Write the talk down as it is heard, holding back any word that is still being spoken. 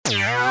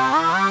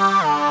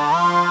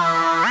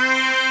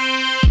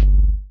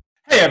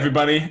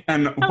everybody,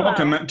 and Hello.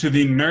 welcome to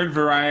the Nerd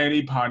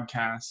Variety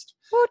Podcast.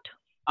 Woot.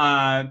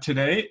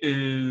 Today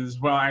is,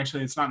 well,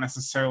 actually, it's not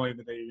necessarily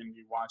the day you're going to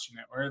be watching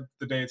it, or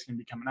the day it's going to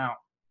be coming out.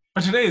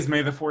 But today is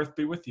May the 4th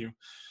be with you.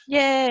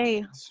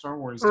 Yay. Star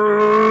Wars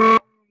Day.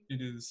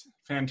 It is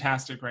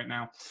fantastic right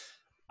now.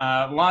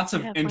 Lots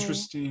of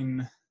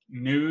interesting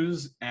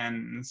news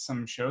and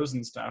some shows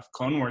and stuff.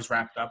 Clone Wars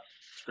wrapped up.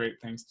 It's great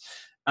things.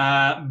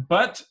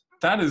 But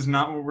that is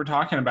not what we're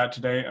talking about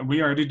today.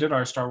 We already did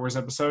our Star Wars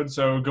episode,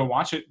 so go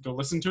watch it. Go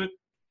listen to it.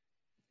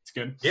 It's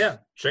good. Yeah,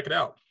 check it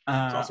out.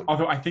 It's awesome.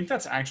 Although I think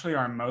that's actually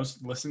our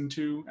most listened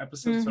to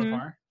episode so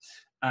far,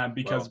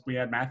 because we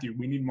had Matthew.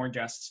 We need more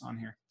guests on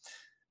here.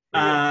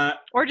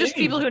 Or just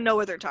people who know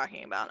what they're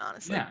talking about,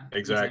 honestly. Yeah,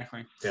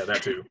 exactly. Yeah,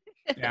 that too.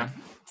 Yeah.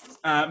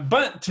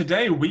 But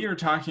today we are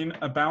talking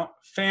about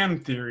fan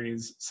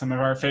theories. Some of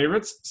our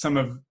favorites, some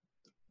of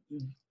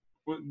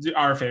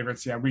our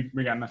favorites. Yeah, we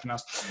got nothing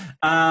else.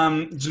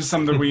 Just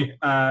some that we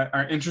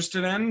are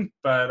interested in,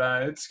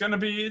 but it's gonna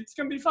be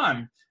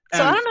fun. And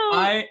so I don't know.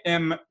 I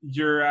am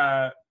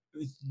your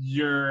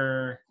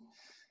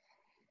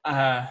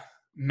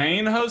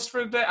main host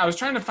for today. I was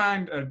trying to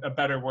find a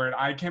better word.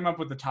 I came up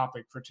with the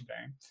topic for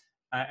today,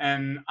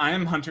 and I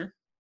am Hunter,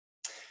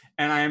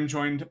 and I am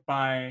joined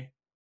by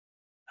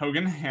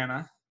Hogan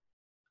Hannah,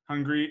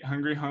 Hungry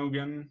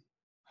Hogan,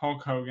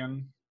 Hulk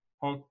Hogan,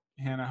 Hulk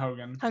Hannah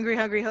Hogan.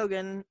 Hungry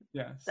Hogan.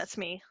 Yes, That's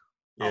me.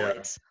 Yeah.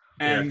 Always.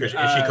 And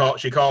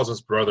she calls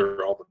us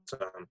brother all the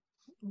time.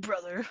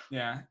 Brother.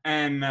 Yeah,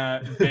 and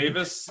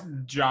Davis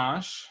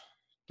Josh.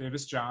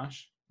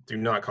 Do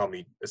not call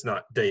me. It's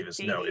not Davis.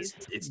 Davies. No,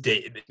 it's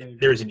Dave.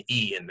 There's an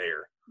E in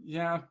there.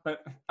 Yeah,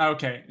 but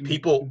okay.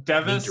 People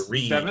Devis need to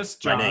read Josh.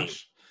 my name.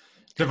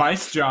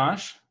 Device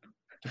Josh.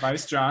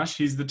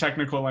 He's the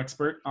technical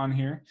expert on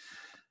here.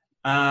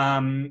 I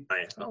am.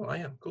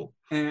 Cool.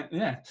 And,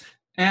 yeah.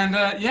 And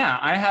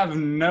I have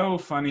no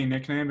funny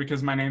nickname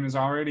because my name is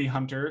already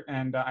Hunter,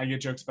 and I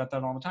get jokes about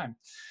that all the time.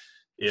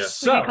 Yeah.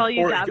 So, we can call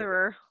you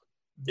Gatherer.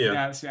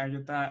 Yeah. See, I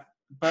get that.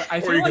 But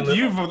I feel like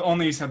you've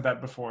only said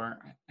that before.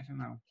 I don't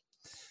know.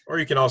 Or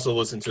you can also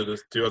listen to the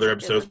two other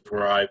episodes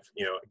where I've,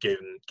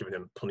 given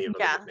him plenty of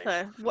other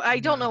nicknames. I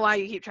don't know why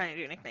you keep trying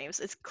to do nicknames.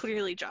 It's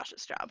clearly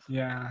Josh's job.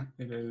 Yeah,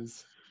 it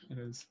is.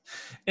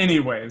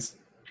 Anyways.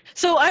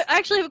 So I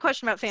actually have a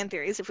question about fan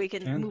theories, if we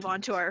can move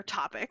on to our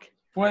topic.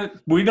 What?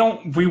 We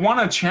want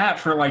to chat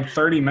for like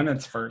 30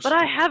 minutes first. But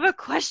I have a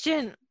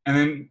question. And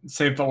then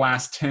save the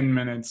last 10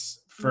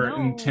 minutes for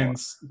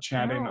intense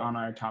chatting on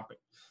our topic.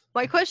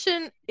 My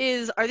question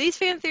is, are these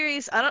fan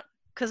theories,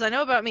 because I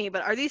know about me,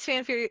 but are these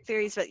fan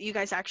theories that you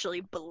guys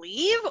actually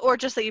believe, or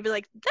just that you'd be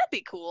like, that'd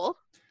be cool?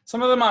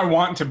 Some of them I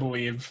want to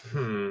believe.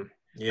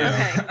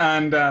 Yeah. Okay.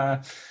 And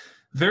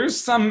there's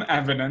some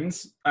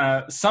evidence.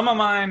 Some of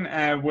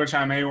mine, which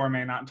I may or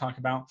may not talk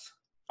about,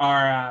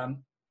 are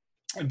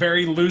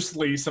very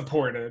loosely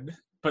supported,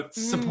 but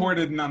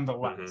supported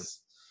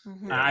nonetheless.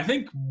 Mm-hmm. I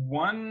think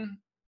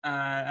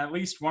at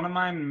least one of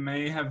mine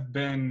may have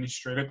been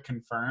straight up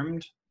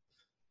confirmed,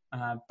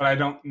 but I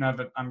don't know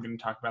that I'm going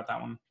to talk about that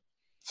one.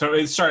 So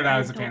it started out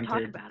as a fan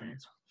theory. About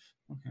it.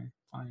 Okay,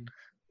 fine.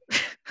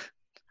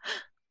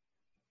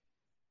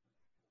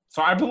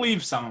 So I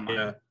believe some of mine.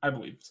 Yeah. I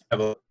believe some.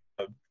 Have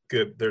a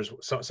good. There's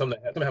some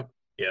that have.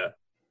 Yeah.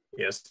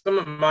 Some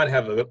of mine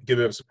have a good bit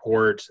of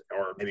support,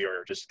 or maybe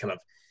are just kind of,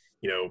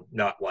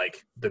 not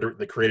like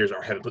the creators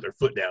haven't put their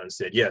foot down and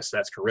said yes,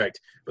 that's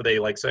correct, but they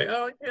like say,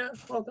 oh yeah,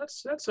 well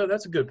that's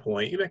a good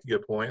point. You make a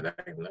good point.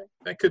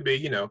 That could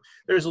be.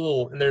 There's a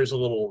little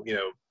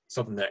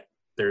something that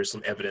there's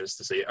some evidence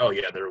to say, oh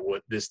yeah,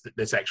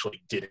 this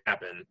actually did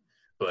happen,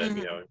 but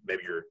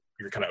maybe you're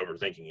kind of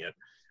overthinking it.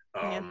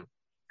 And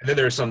then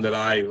there's some that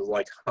I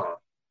like,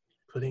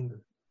 putting the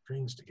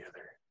strings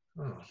together.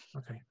 Oh,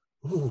 okay.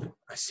 Ooh,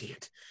 I see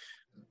it.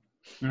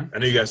 Yeah. I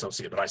know you guys don't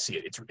see it, but I see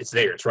it. It's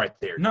there. It's right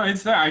there. No,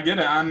 it's there. I get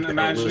it. I'm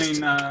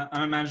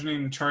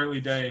imagining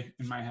Charlie Day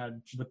in my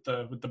head with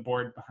the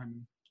board behind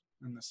him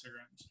and the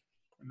cigarettes.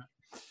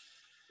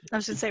 I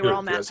was going to say we're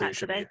all Matt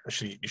today.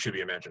 You should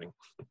be imagining.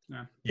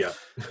 Yeah.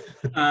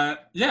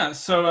 Yeah.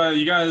 So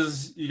you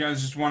guys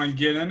just want to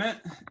get in it?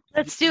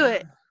 Let's do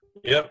it.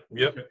 Yep.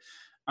 Okay.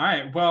 All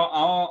right. Well,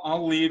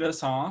 I'll lead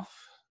us off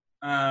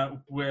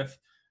with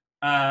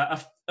a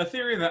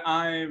theory that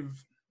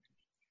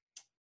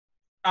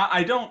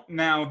I don't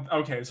now.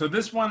 Okay, so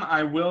this one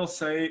I will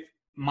say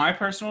my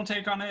personal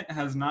take on it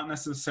has not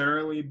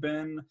necessarily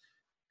been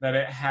that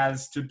it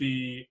has to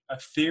be a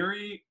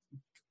theory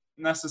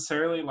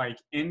necessarily like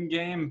in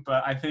game,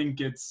 but I think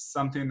it's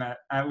something that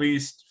at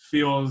least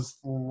feels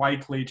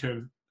likely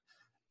to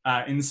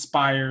have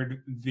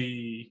inspired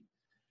the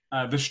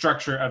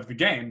structure of the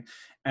game,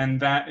 and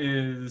that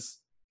is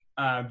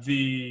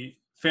the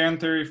fan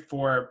theory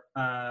for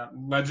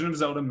Legend of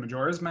Zelda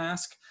Majora's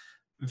Mask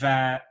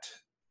that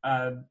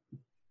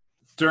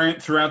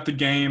throughout the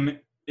game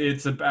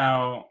it's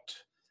about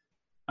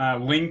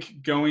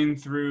Link going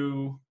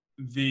through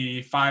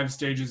the 5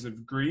 stages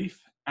of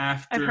grief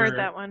after I've heard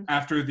that one.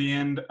 After the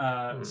end,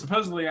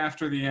 supposedly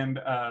after the end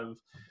of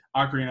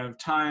Ocarina of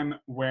Time,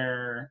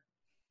 where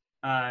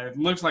it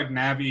looks like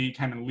Navi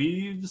kind of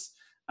leaves,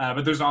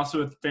 but there's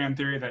also a fan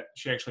theory that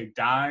she actually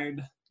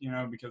died,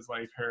 because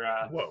like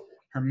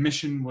her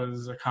mission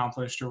was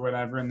accomplished or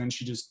whatever, and then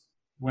she just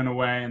went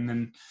away, and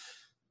then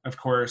of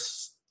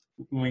course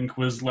Link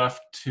was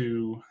left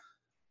to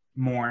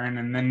mourn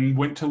and then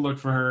went to look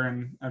for her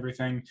and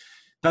everything.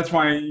 That's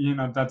why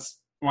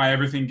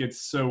everything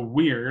gets so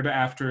weird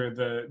after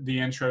the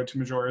intro to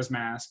Majora's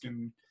Mask,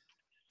 and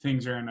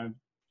things are in a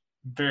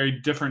very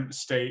different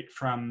state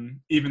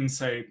from even,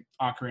 say,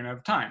 Ocarina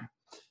of Time.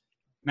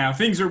 Now,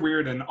 things are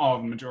weird in all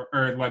of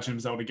Legend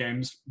of Zelda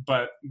games,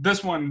 but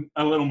this one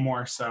a little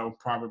more so,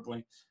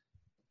 probably.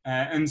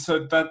 And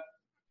so that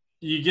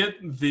you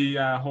get the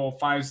whole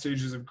 5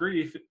 stages of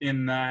grief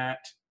in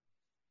that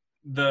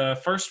the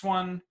first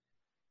one,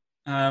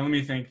 let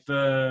me think.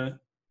 The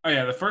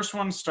first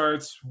one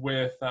starts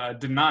with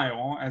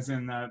denial, as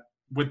in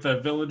with the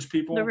village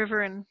people. The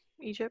river in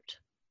Egypt.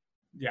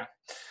 Yeah.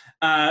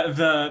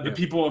 The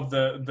people of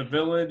the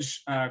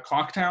village,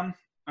 Clocktown,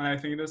 I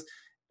think it is.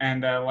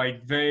 And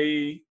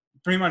they,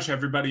 pretty much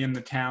everybody in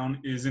the town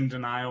is in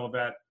denial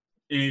that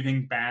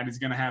anything bad is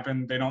going to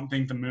happen. They don't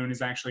think the moon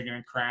is actually going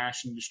to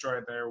crash and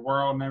destroy their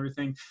world and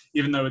everything,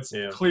 even though it's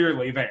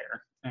clearly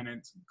there. And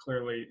it's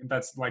clearly,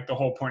 that's like the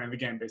whole point of the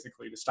game,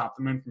 basically, to stop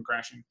the moon from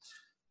crashing.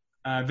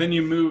 Then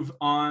you move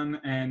on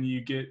and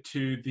you get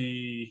to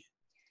the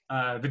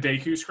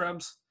Deku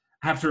Scrubs.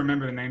 I have to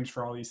remember the names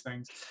for all these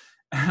things.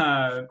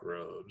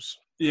 Scrubs.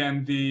 Yeah,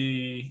 and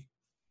the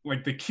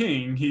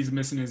king, he's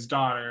missing his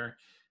daughter.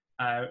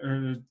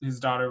 His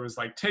daughter was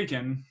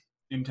taken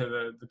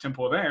into the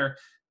Temple of Air,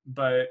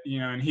 but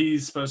and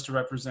he's supposed to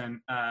represent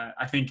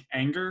I think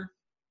anger,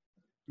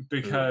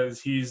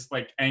 because he's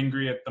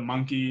angry at the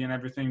monkey and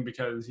everything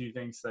because he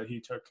thinks that he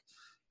took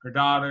her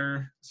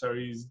daughter, so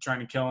he's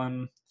trying to kill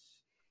him.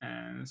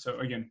 And so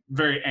again,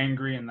 very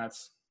angry, and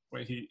that's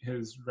what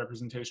his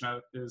representation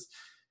of it is.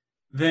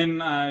 Then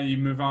you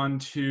move on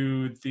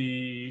to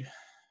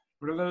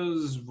what are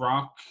those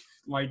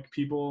rock-like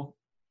people?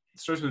 It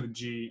starts with a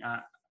G.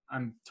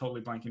 I'm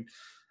totally blanking.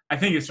 I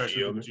think it starts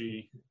with a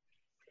G.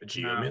 A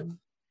Geoman?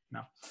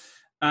 No.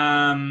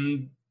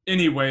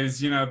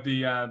 Anyways,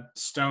 the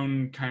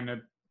stone kind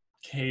of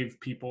cave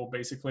people,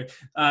 basically.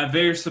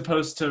 They're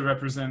supposed to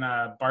represent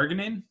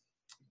bargaining,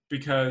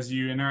 because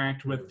you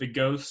interact with the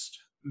ghost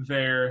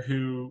there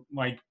who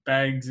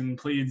begs and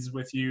pleads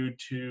with you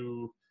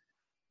to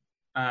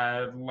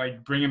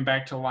bring him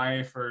back to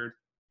life or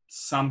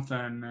something,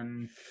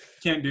 and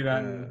can't do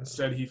that.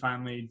 Instead, he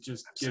finally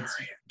just I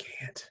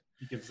can't.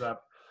 He gives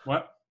up.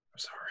 What? I'm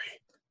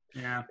sorry.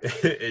 Yeah.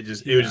 It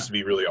would just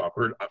be really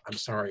awkward. I'm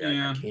sorry.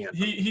 Yeah. I can't.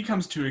 He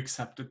comes to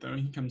accept it, though.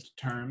 He comes to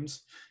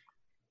terms.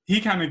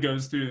 He kind of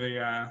goes through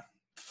the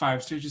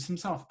 5 stages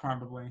himself,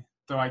 probably,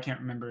 though I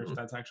can't remember if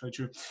that's actually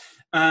true.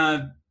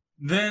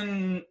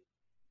 Then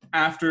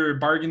after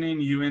bargaining,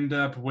 you end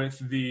up with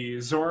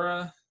the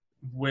Zora,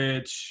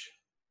 which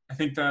I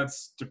think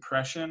that's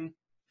depression,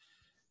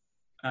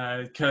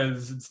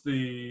 because it's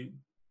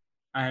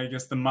I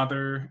guess the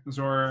mother,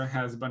 Zora,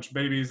 has a bunch of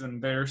babies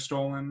and they're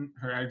stolen.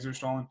 Her eggs are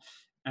stolen.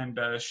 And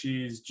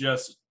she's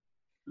just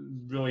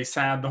really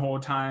sad the whole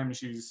time.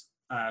 She's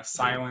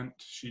silent.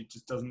 She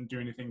just doesn't do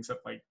anything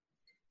except I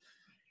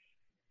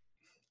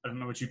don't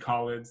know what you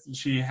call it.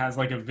 She has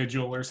a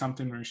vigil or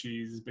something where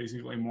she's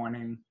basically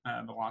mourning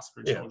the loss of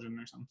her children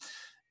or something.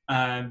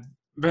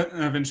 But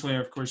eventually,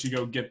 of course, you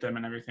go get them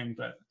and everything.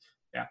 But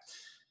yeah.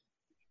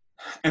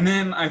 And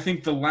then I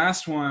think the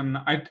last one,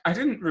 I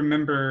didn't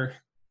remember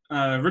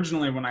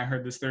originally when I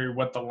heard this theory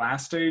what the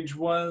last stage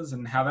was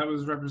and how that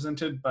was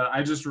represented, but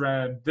I just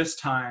read this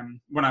time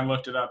when I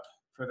looked it up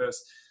for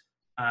this,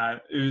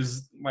 it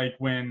was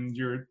when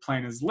you're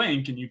playing as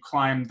Link and you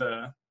climb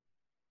the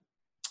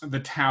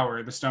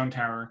tower, the stone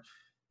tower.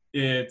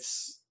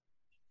 It's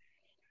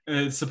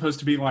supposed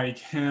to be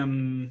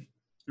him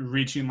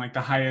reaching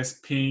the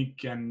highest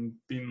peak and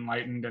being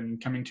enlightened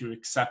and coming to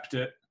accept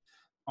it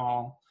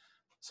all.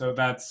 So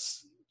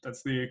that's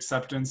the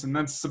acceptance, and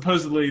that's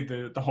supposedly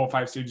the whole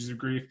 5 stages of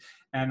grief.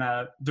 And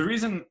the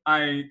reason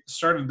I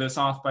started this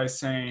off by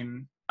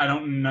saying I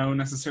don't know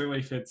necessarily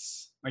if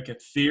it's a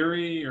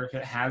theory or if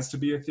it has to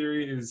be a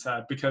theory is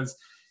because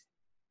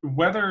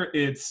whether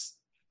it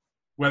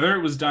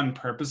was done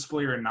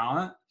purposefully or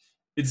not,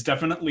 it's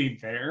definitely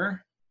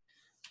there.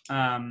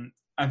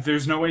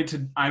 There's no way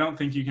I don't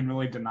think you can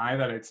really deny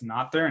that it's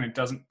not there, and it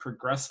doesn't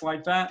progress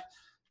like that.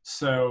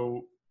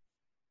 So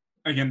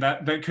again,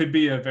 that could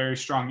be a very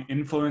strong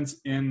influence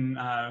in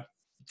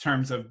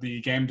terms of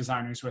the game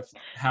designers with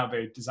how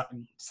they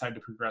decide to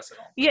progress it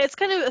all. Yeah, it's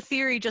kind of a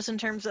theory just in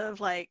terms of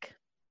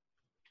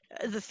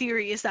the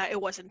theory is that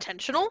it was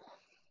intentional,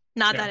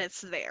 not that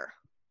it's there.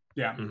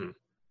 Yeah. Mm-hmm.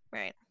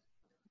 Right.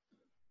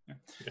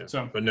 Yeah.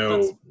 So, but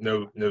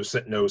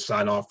no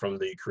sign off from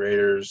the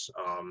creators.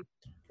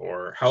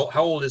 Or how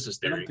old is this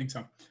theory? I don't think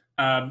so.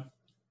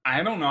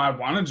 I don't know. I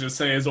want to just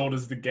say as old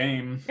as the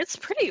game. It's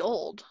pretty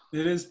old.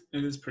 It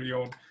is pretty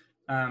old.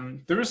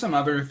 There were some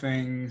other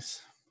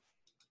things.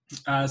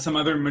 some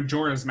other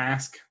Majora's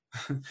Mask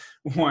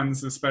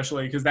ones,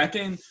 especially because that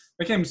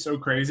game's so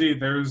crazy.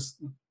 There's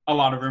a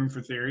lot of room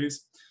for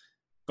theories,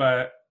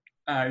 but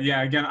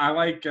yeah, again, I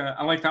like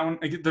that one.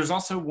 There's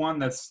also one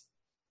that's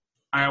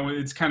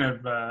it's kind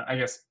of I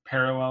guess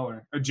parallel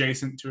or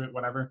adjacent to it,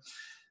 whatever.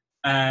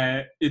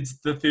 It's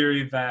the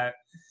theory that,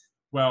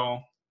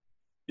 well,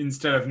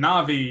 instead of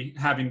Navi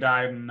having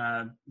died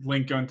and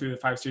Link going through the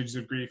 5 stages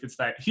of grief, it's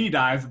that he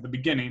dies at the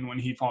beginning when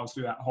he falls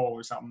through that hole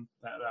or something,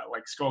 that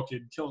like Skull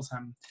Kid kills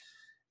him,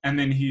 and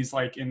then he's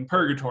like in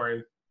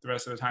purgatory the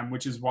rest of the time,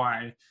 which is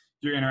why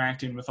you're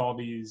interacting with all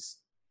these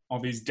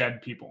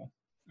dead people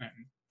and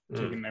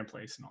taking their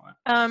place and all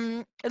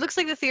that. It looks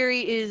like the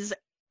theory is.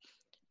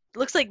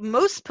 Looks like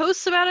most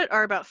posts about it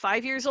are about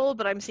 5 years old,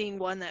 but I'm seeing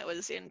one that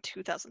was in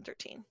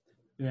 2013.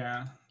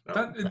 Yeah,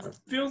 it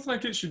feels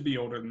like it should be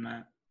older than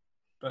that,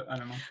 but I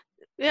don't know.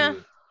 Yeah,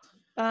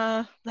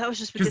 that was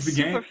just because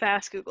super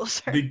fast Google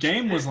search. The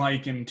game was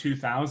like in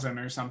 2000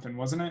 or something,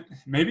 wasn't it?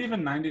 Maybe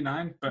even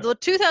 99. But the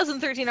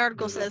 2013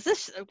 article says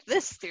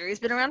this theory's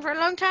been around for a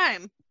long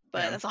time,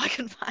 but that's all I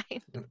can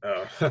find.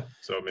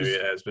 So maybe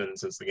it has been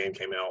since the game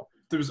came out.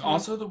 There was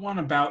also the one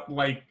about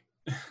like,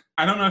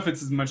 I don't know if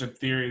it's as much a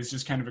theory, it's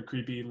just kind of a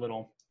creepy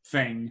little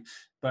thing,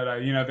 but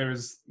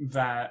there's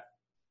that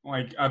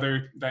like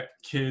that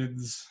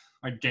kid's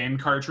like game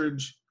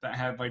cartridge that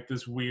had like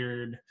this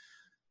weird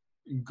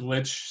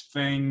glitch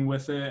thing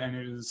with it, and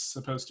it was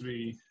supposed to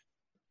be,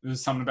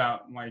 there's something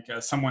about like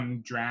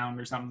someone drowned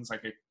or something. It's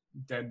like a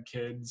dead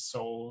kid's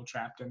soul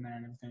trapped in there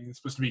and everything. It's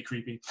supposed to be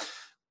creepy.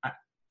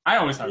 I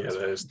always thought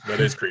that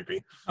is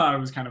creepy. I thought it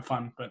was kind of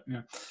fun, but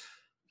yeah.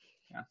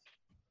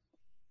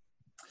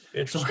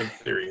 Interesting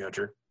theory,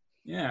 Hunter.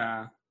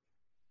 Yeah.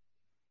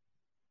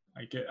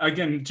 Like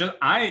again,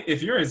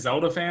 if you're a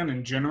Zelda fan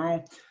in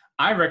general,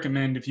 I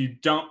recommend if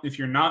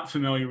you're not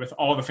familiar with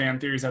all the fan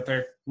theories out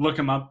there, look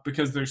them up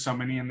because there's so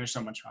many and there's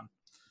so much fun.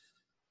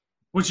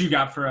 What you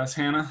got for us,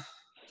 Hannah?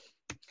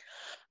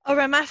 All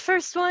right, my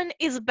first one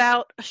is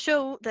about a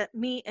show that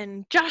me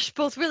and Josh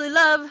both really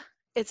love.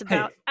 It's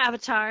about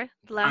Avatar: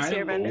 The Last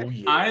Airbender. Oh,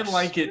 yes. I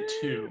like it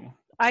too.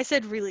 I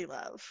said really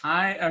love.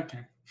 Okay.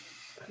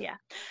 Yeah.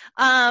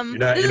 You're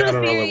not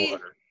on a level,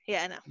 Hunter.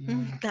 Yeah,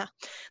 no. No.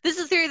 This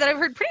is a theory that I've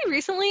heard pretty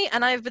recently,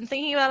 and I've been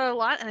thinking about it a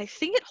lot, and I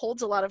think it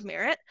holds a lot of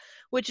merit,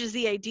 which is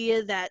the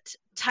idea that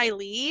Ty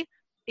Lee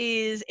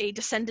is a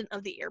descendant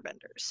of the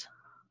Airbenders.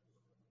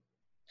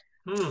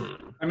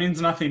 That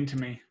means nothing to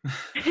me.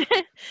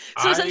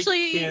 So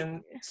essentially, I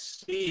can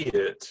see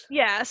it.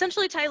 Yeah,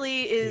 essentially Ty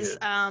Lee is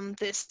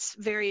this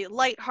very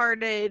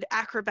lighthearted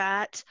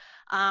acrobat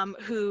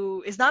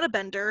who is not a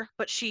bender,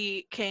 but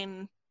she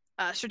can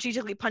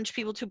strategically punch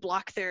people to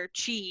block their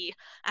chi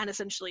and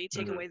essentially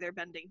take away their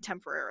bending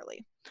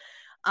temporarily.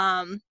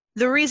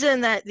 The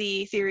reason that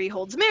the theory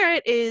holds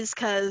merit is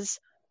because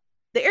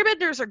the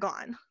Airbenders are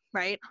gone,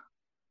 right?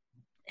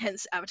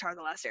 Hence Avatar: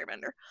 The Last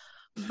Airbender.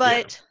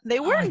 But they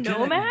were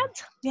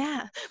nomads.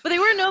 Yeah, but they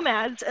were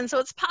nomads, and so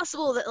it's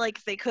possible that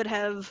like they could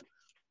have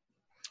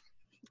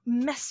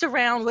messed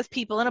around with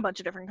people in a bunch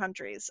of different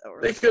countries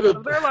over their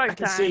lifetime. I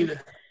can see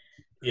that.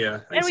 Yeah,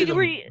 I can see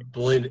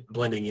them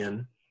blending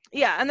in.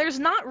 Yeah, and there's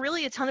not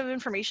really a ton of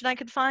information I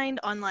could find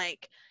on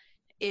like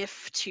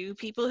if two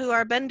people who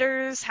are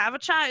benders have a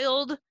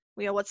child,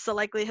 what's the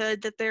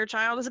likelihood that their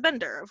child is a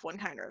bender of one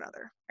kind or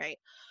another, right?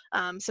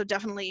 So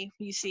definitely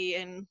you see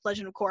in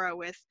Legend of Korra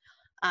with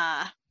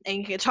Aang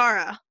and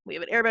Katara, we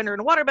have an airbender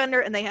and a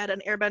waterbender, and they had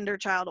an airbender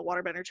child, a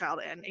waterbender child,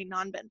 and a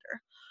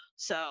non-bender.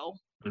 So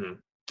the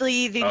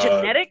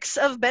genetics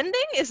of bending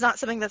is not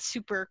something that's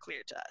super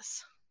clear to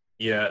us.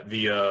 Yeah,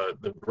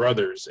 the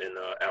brothers in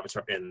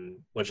Avatar in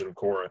Legend of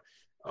Korra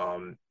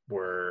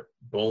were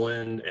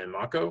Bolin and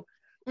Mako.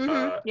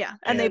 Yeah,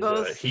 and they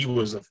both. He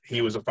was a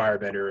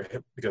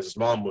firebender because his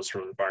mom was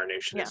from the Fire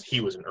Nation. Yeah.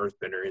 He was an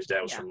earthbender. His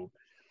dad was from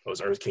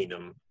Earth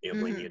Kingdom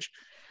lineage.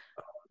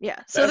 Yeah,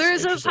 so there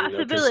is a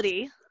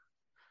possibility.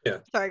 Yeah.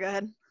 Sorry, go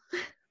ahead.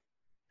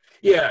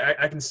 Yeah,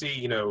 I can see.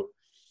 You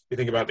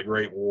think about the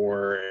Great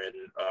War and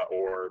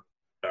or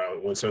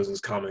when Sozin's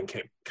Common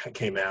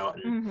came out,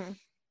 and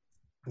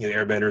the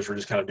Airbenders were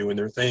just kind of doing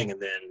their thing,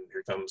 and then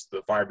here comes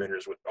the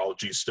Firebenders with all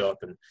juiced up,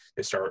 and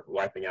they start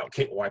wiping out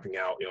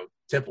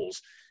temples.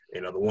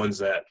 The ones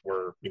that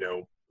were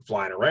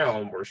flying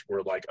around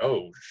were like,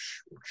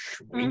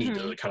 we need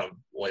to kind of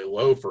lay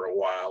low for a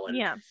while and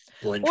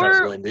try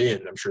to blend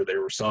in. I'm sure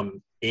there were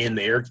some in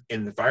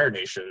the Fire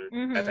Nation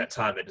at that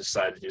time that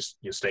decided to just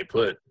stay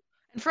put.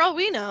 And for all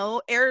we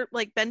know,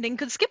 bending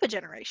could skip a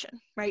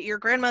generation, right? Your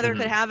grandmother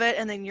could have it,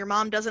 and then your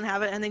mom doesn't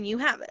have it, and then you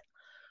have it,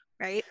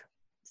 right?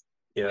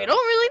 Yeah. We don't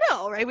really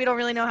know, right? We don't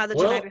really know how the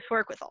genetics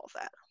work with all of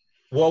that.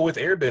 Well, with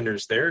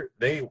Airbenders,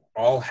 they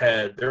all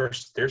had their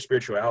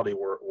spirituality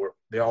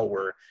they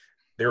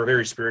were a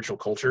very spiritual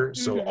culture.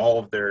 So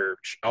all the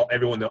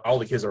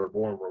kids that were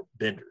born were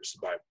benders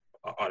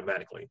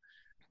automatically.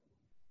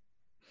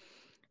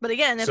 But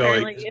again,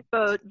 apparently,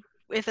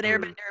 if an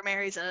Airbender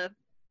marries a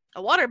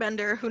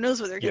waterbender, who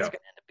knows what their kids are going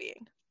to end up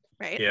being,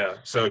 right? Yeah,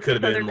 so it could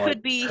have been there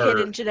could be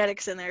hidden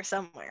genetics in there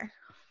somewhere.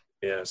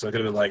 Yeah, so it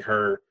could have been like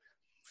her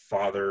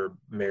father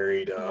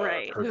married,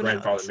 Right. her Who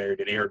grandfather knows? married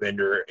an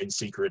airbender in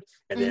secret,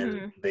 and then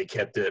Mhm. they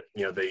kept it.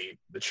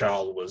 The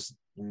child was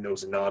a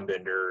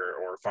non-bender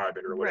or a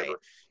firebender or Right. whatever,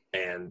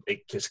 and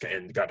it just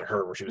and got to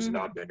her where she was a Mhm.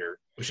 non-bender,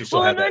 but she still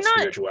Well, had and they're that not.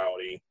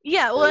 spirituality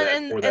Yeah. Well, or that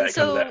and or and that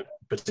kind of that so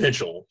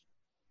potential.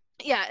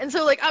 yeah, and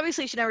so like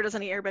obviously she never does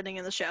any airbending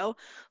in the show,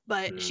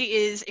 but Mm. she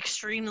is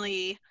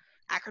extremely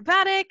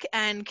acrobatic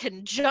and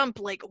can jump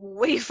like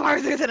way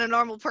farther than a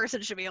normal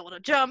person should be able to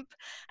jump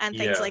and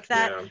things Yeah, like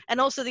that. yeah,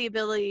 And also the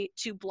ability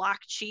to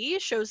block chi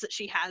shows that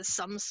she has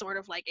some sort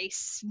of like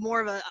more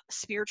of a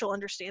spiritual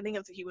understanding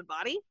of the human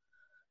body.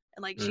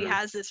 And like she mm,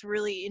 has this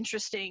really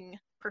interesting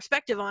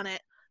perspective on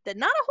it that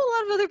not a whole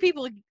lot of other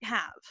people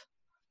have.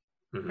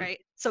 mm, Right,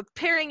 so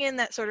pairing in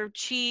that sort of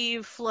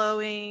chi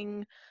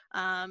flowing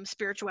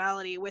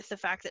spirituality with the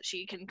fact that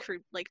she can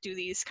like do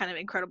these kind of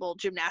incredible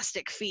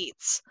gymnastic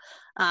feats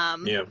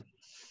yeah,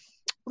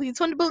 leads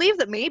one to believe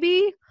that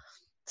maybe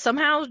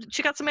somehow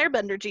she got some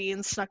airbender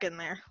genes snuck in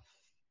there.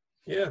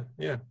 yeah,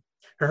 yeah.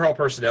 Her whole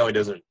personality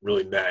doesn't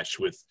really match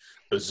with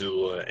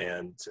Azula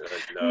and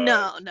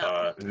No,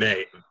 no,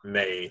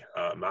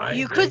 Mai,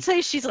 you could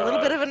say she's a little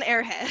bit uh, of an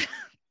airhead.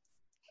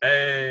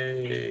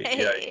 hey, yeah,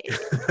 Hey,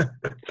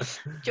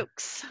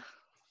 jokes.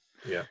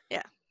 yeah.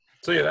 Yeah,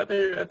 So yeah,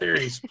 that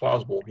theory is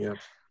plausible. Yeah,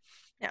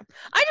 yeah,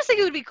 I just think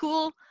it would be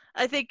cool.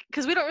 I think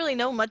because we don't really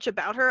know much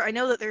about her. I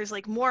know that there's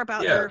like more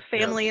about yeah, her yeah,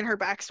 family and her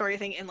backstory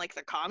thing in like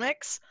the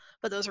comics,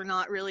 but those are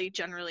not really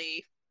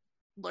generally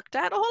looked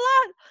at a whole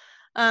lot.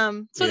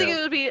 So I think yeah.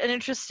 it would be an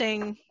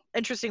interesting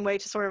way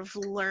to sort of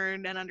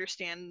learn and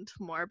understand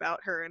more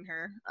about her and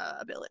her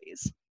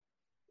abilities.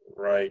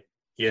 Right.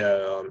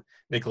 Yeah.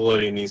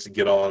 Nickelodeon needs to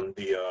get on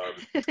the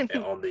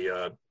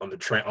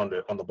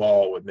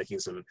ball with making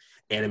some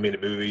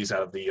animated movies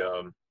out of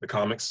the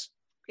comics.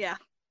 Yeah,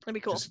 that'd be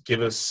cool. Just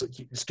give us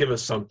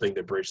something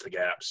to bridge the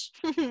gaps.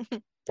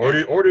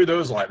 Or do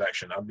those live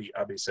action. I'd be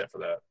set for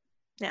that.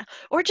 Yeah,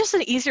 or just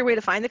an easier way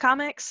to find the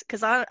comics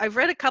because I've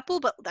read a couple,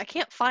 but I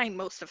can't find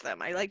most of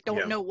them. I like don't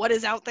Yeah. know what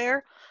is out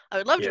there. I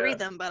would love to Yeah. read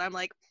them, but I'm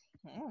like,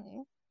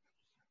 oh.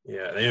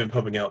 Yeah. They've been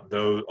pumping out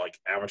those like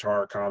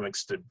Avatar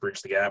comics to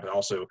bridge the gap, and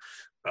also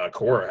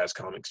Korra has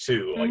comics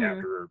too. Like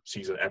Mhm.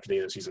 after the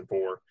end of season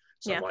 4.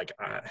 So Yeah. I'm like,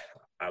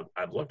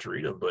 I'd love to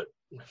read them, but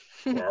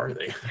where are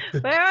they?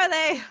 Where are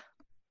they?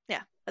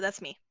 Yeah, but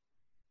that's me.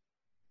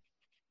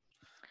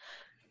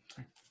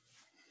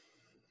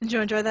 Did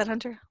you enjoy that,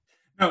 Hunter?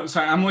 No,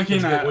 sorry. I'm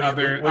looking What at do you,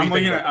 other. what do you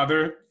think about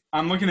that?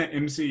 I'm looking at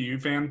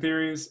MCU fan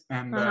theories,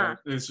 and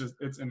it's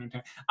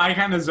entertaining. I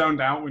kind of zoned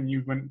out when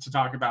you went to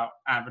talk about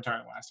Avatar: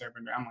 The Last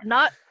Airbender. I'm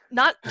like,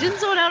 Not didn't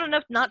zone out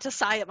enough not to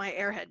sigh at my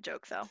airhead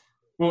joke though.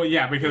 well,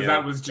 yeah, because Yeah.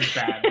 that was just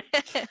bad.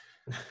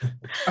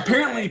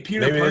 Apparently,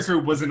 Peter Maybe Parker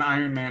was an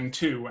Iron Man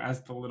too,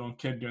 as the little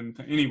kid doing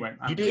the thing. Anyway,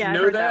 You didn't I've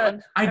know heard that?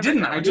 one. I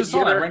didn't. I just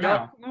saw that right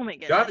now. Oh my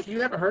goodness. You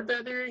haven't heard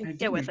that theory?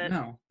 Get with it.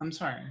 No, I'm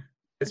sorry.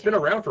 It's been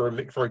around for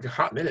a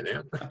hot minute,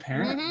 man.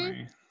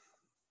 Apparently.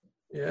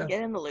 Yeah.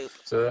 Get in the loop.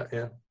 So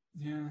yeah.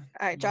 Yeah.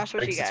 All right, Josh,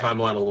 what you Makes the got?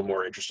 timeline a little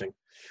more interesting.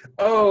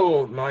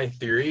 Oh, my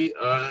theory.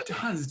 It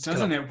does,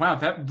 doesn't it? Wow,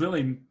 that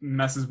really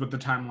messes with the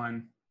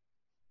timeline.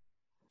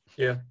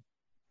 Yeah.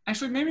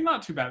 Actually, maybe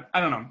not too bad. I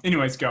don't know.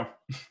 Anyways, go.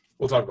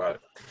 We'll talk about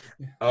it.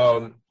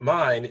 Yeah.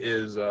 Mine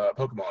is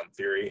Pokemon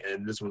theory,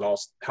 and this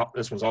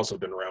one's also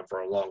been around for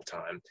a long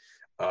time.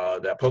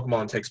 That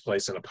Pokemon takes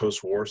place in a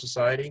post-war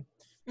society.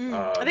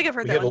 I think I've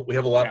heard that one. We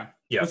have a lot. Yeah,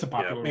 Yeah, that's a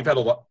popular we've one. had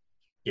a lot.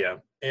 Yeah,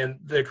 and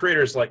the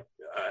creators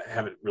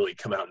haven't really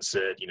come out and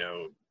said,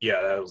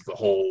 yeah, that was the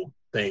whole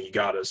thing. You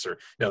got us, or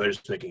no, they're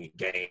just making a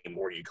game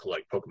where you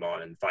collect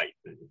Pokemon and fight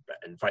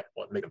and fight,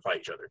 make them fight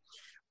each other.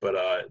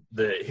 But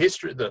the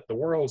history, the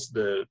world's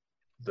the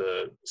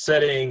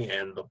setting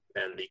and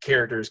the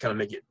characters kind of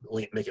make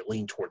it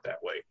lean toward that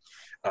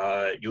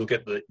way. You look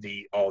at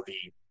all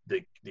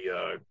the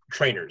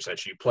trainers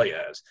that you play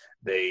as,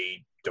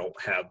 they don't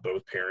have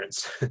both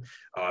parents.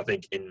 I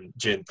think in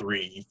Gen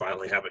 3 you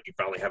finally have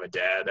a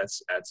dad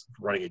that's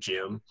running a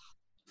gym.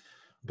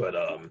 But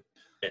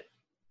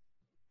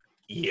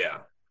yeah,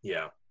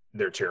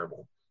 they're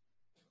terrible.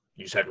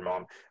 You just have your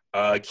mom.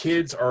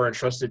 Kids are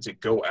entrusted to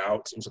go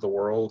out into the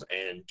world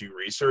and do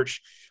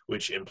research,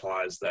 which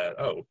implies that,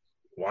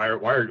 why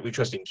are we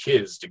trusting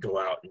kids to go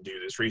out and do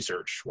this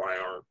research? Why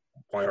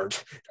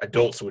aren't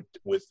adults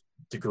with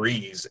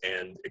degrees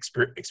and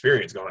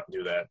experience going out and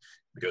do that?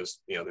 Because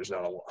there's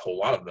not a whole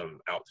lot of them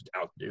out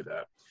to do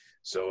that.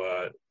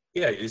 So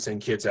yeah, you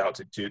send kids out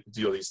to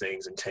do all these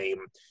things and tame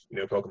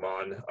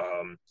Pokemon.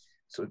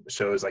 So it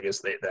shows, I guess,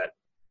 that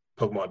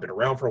Pokemon have been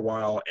around for a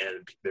while,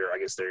 and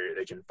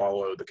they can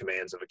follow the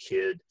commands of a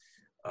kid.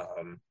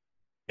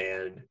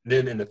 And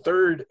then in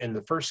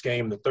the first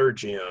game, the third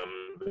gym,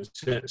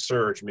 Lieutenant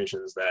Surge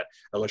mentions that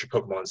electric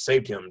Pokemon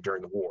saved him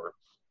during the war,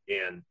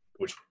 and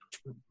which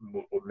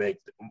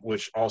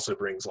also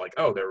brings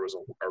there was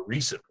a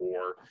recent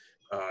war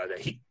that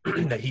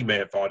he may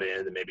have fought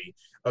in, and maybe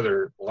a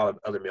lot of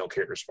other male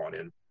characters fought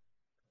in.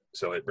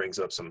 So it brings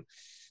up some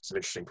some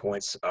interesting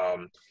points.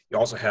 You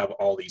also have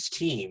all these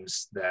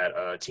teams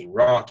that Team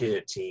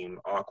Rocket, Team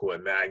Aqua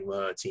and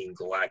Magma, Team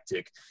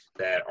Galactic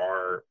that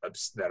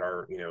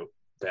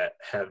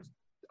have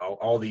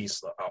all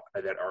these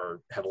that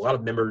have a lot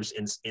of members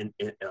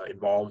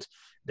involved.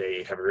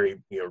 They have a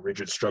very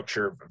rigid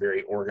structure,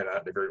 very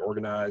organized. They're very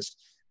organized.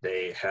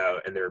 They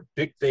have, and their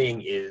big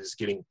thing is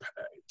taking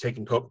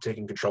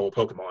control of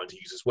Pokemon to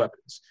use as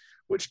weapons,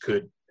 which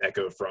could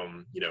echo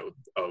from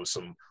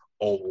some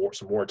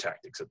war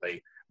tactics that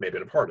they may have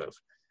been a part of.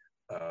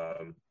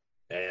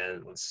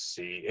 And let's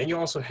see, and you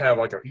also have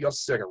a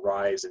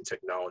rise in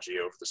technology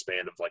over the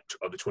span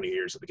of the 20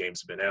 years that the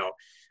games have been out,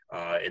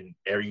 and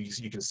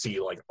you can see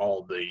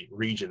all the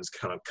regions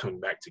kind of coming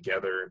back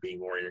together and being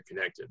more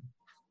interconnected.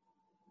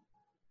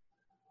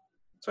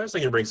 So I was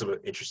thinking it brings some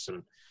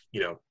interesting,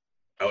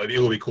 it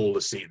will be cool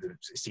to see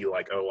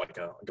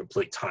a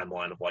complete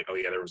timeline of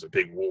there was a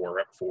big war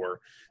right before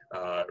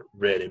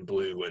Red and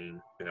Blue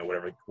and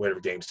whatever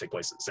games take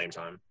place at the same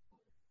time.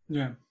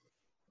 Yeah,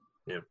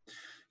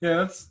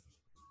 that's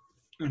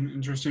an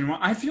interesting one.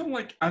 I feel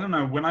I don't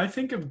know, when I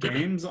think of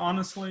games,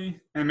 honestly,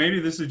 and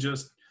maybe this is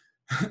just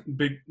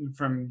big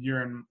from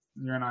yours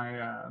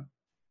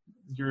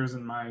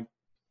and my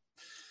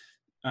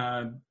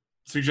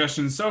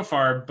suggestions so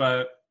far,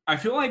 but I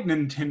feel like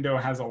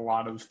Nintendo has a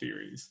lot of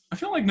theories. I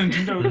feel like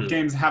Nintendo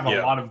games have a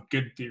lot of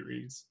good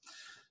theories.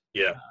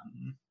 Yeah.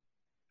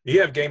 You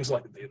have games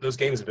those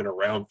games have been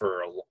around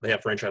they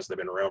have franchises that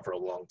have been around for a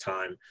long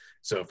time,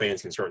 so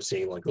fans can start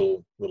seeing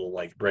little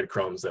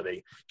breadcrumbs that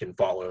they can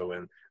follow,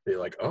 and they're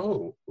like,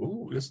 oh,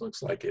 ooh, this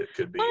looks like it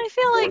could be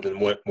more than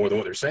what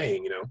they're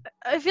saying,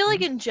 I feel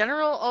like in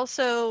general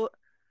also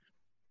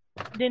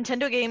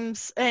Nintendo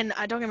games, and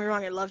don't get me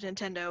wrong, I love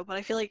Nintendo, but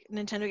I feel like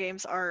Nintendo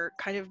games are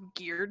kind of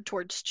geared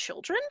towards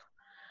children.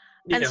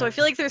 Yeah. And so I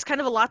feel like there's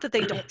kind of a lot that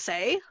they don't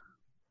say.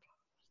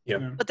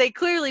 Yeah. But they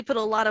clearly put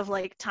a lot of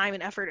time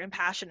and effort and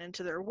passion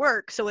into their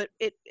work, so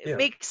it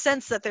makes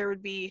sense that there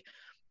would be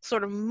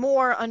sort of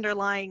more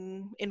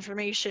underlying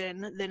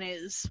information than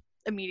is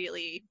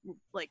immediately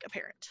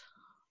apparent.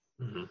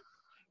 Mm-hmm.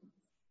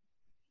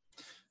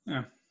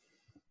 Yeah.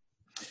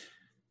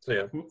 So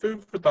yeah,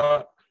 food for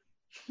thought.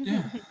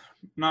 Yeah.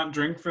 Not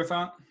drink for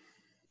thought.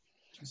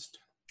 Just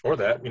or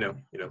that, Yeah,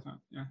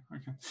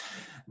 okay.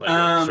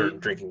 A certain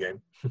drinking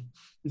game.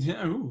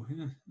 Yeah, ooh,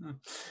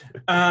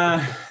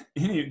 yeah.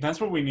 That's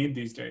what we need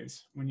these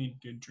days. We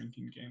need good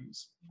drinking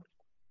games.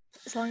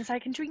 As long as I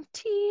can drink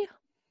tea.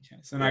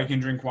 Yes, and I can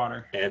drink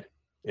water. And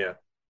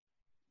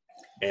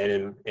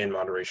in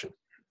moderation.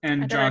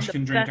 And Josh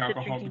can drink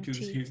alcohol because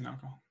he's an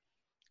alcohol.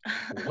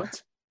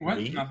 What? What?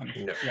 Me?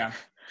 Nothing. No. Yeah.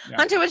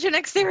 Hunter, what's your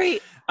next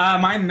theory?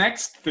 My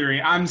next theory.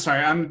 I'm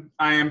sorry.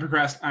 I am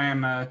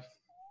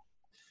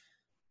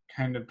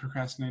kind of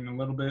procrastinating a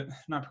little bit.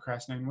 Not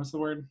procrastinating. What's the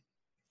word?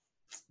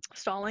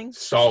 Stalling.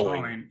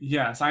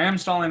 Yes, I am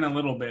stalling a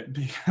little bit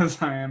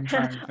because I am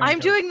trying to think I'm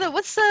doing the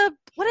what is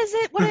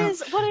it?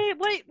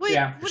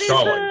 Yeah, what is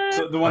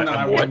the one that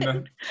I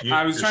wanted to.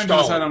 I was trying to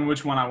decide on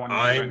which one I wanted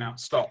to do right now.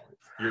 Stalling.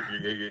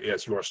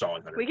 Yes, you are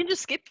stalling, Hunter. We can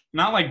just skip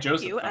not like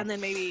Joseph you, and then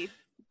maybe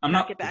I'm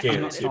not get back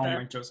I'm not stalling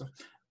like Joseph.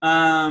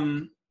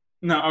 No,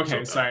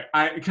 okay, sorry.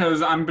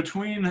 Because I'm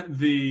between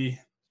the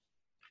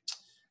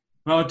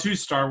two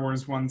Star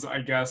Wars ones, I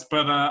guess,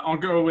 but I'll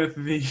go with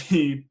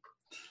the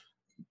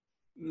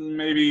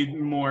maybe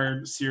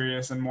more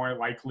serious and more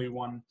likely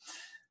one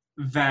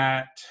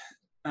that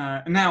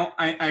now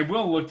I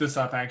will look this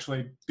up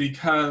actually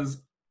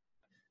because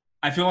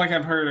I feel like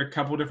I've heard a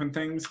couple different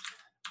things.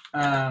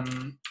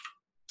 Sorry.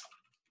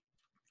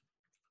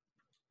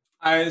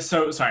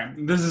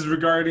 This is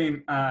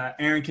regarding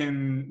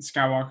Anakin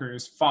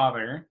Skywalker's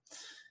father.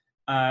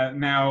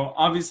 Now,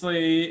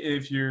 obviously,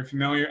 if you're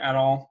familiar at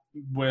all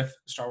with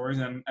Star Wars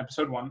and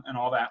Episode 1 and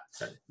all that,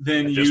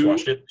 then you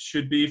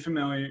should be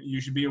familiar.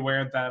 You should be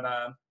aware that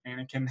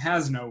Anakin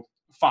has no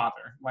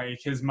father. Like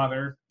his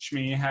mother,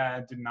 Shmi,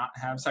 did not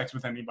have sex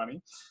with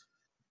anybody.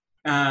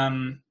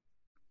 Well,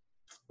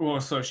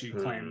 so she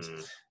claims,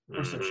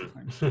 or so she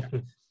claims.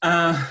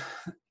 Yeah.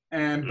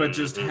 But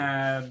just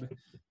had.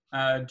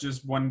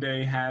 Just one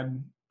day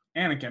had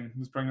Anakin,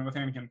 was pregnant with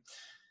Anakin.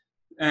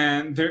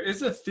 And there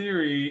is a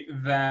theory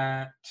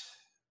that,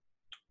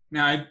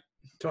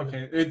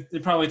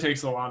 it probably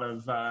takes a lot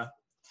of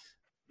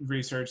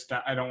research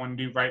that I don't want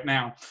to do right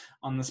now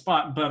on the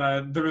spot,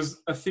 but there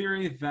was a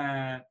theory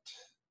that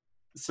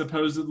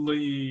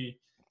supposedly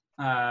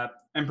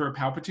Emperor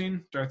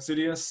Palpatine, Darth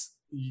Sidious,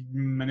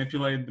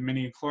 manipulated the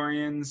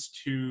midi-chlorians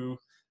to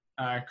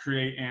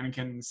create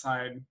Anakin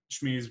inside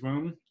Shmi's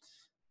womb.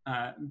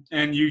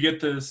 And you get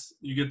this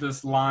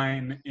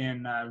line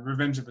in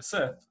Revenge of the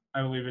Sith,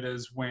 I believe it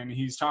is, when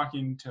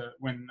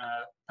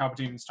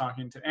Palpatine is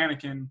talking to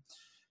Anakin,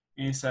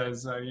 and he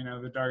says,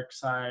 the dark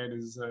side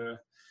is there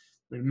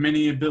are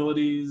many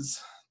abilities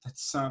that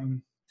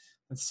some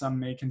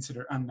may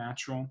consider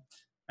unnatural,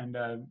 and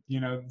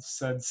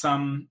said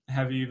some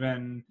have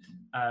even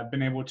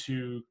been able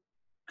to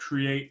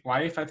create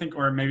life, I think,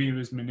 or maybe it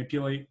was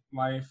manipulate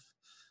life.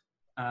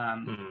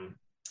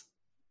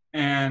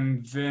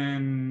 And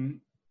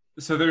then,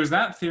 so there's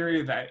that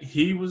theory that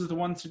he was the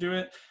one to do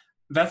it.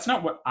 That's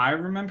not what I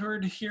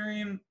remembered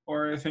hearing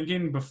or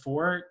thinking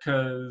before,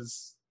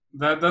 because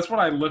that's what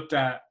I looked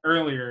at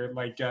earlier,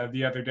 like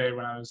the other day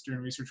when I was doing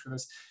research for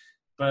this.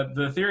 But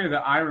the theory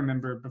that I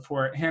remember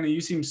before, Hannah,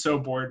 you seem so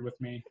bored with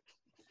me.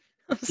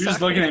 You're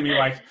just looking at me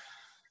like,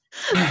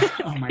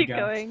 oh my Keep God.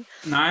 going.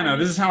 No, I know.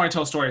 This is how I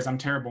tell stories. I'm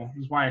terrible.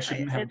 This is why I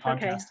shouldn't have a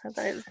podcast.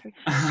 Okay.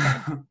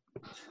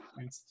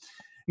 Thanks.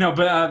 No,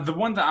 but the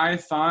one that I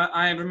thought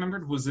I had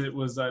remembered was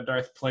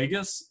Darth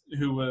Plagueis,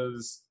 who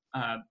was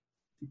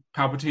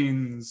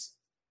Palpatine's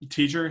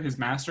teacher, his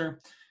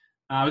master.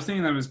 I was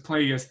thinking that it was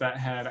Plagueis that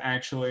had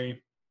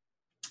actually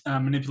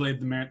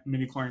manipulated the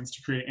midichlorians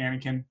to create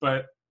Anakin.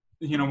 But,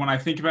 you know, when I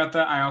think about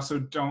that, I also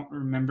don't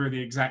remember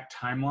the exact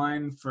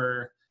timeline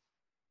for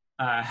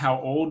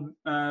how old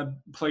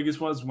Plagueis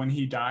was when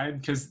he died,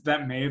 because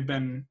that may have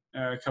been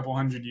a couple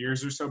hundred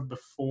years or so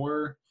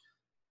before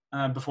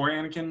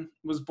Anakin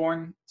was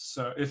born.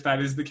 So if that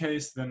is the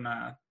case, then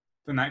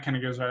that kind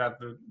of goes right out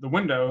the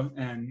window,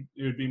 and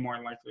it would be more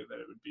likely that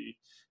it would be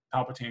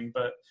Palpatine.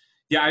 But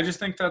yeah, I just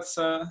think that's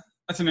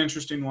an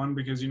interesting one,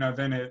 because, you know,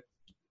 then it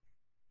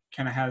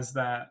kind of has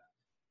that.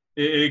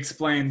 It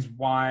explains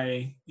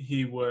why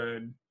he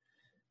would.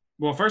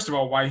 Well, first of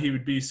all, why he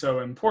would be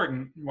so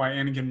important, why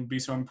Anakin would be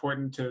so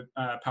important to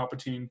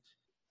Palpatine,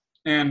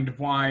 and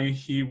why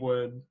he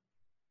would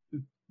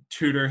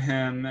tutor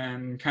him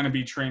and kind of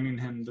be training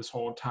him this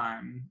whole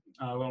time,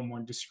 a little more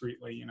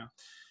discreetly, you know,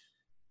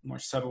 more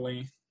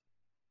subtly,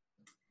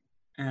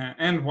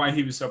 and why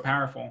he was so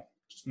powerful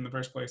just in the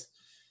first place.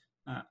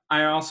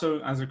 I also,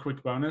 as a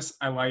quick bonus,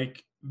 I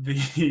like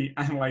the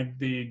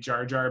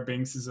Jar Jar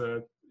Binks is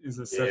a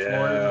Sith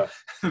Lord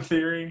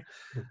theory,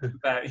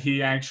 that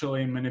he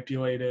actually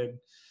manipulated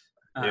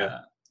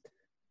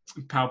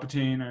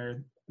Palpatine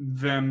or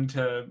them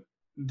to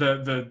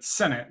the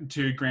Senate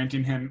to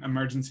granting him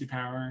emergency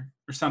power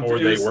or something.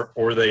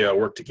 Or they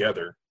work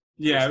together.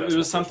 Yeah, it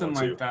was something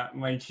like that.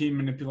 Like he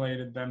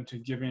manipulated them to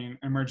giving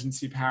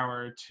emergency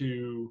power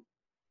to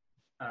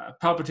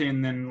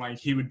Palpatine, then like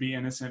he would be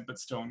innocent but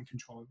still in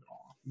control of it all.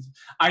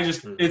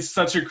 It's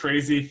such a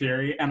crazy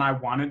theory, and I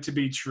want it to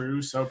be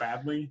true so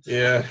badly.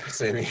 Yeah,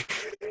 same here.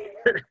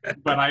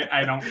 But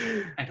I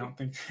don't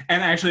think.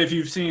 And actually, if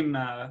you've seen,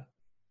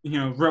 you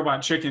know,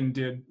 Robot Chicken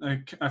did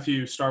a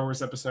few Star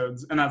Wars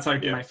episodes, and that's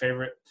like my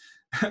favorite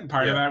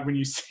part of that, when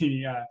you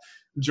see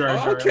Jar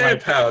Jar. Okay,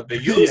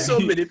 Palpatine, you also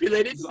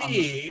manipulated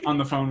me. On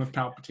the phone with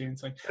Palpatine.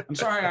 It's like, I'm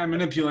sorry I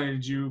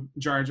manipulated you,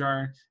 Jar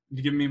Jar,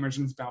 to give me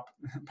emergency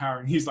power.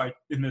 And he's like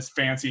in this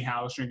fancy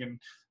house drinking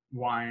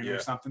wine or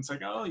something. It's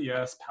like, oh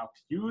yes,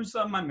 Palpatine, you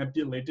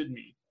manipulated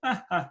me. And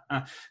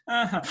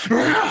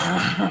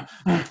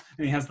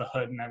he has the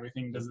hood and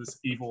everything, does this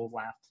evil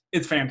laugh.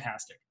 It's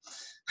fantastic.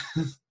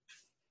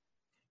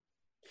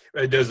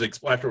 It does,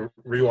 after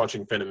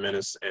rewatching Phantom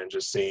Menace and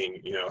just seeing,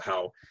 you know,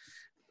 how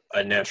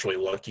unnaturally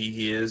lucky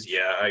he is.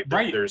 Yeah,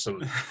 there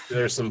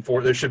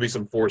should be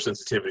some force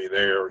sensitivity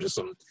there, or just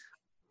some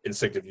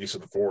instinctive use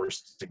of the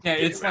force to get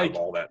him out of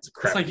all that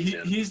crap.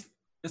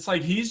 It's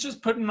like he's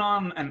just putting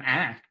on an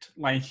act.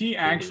 Like he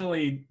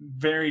actually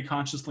very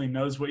consciously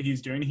knows what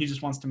he's doing. He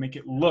just wants to make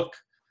it look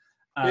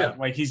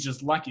like he's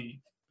just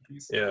lucky.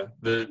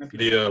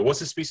 The what's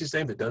his species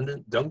name? The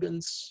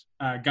Gungans.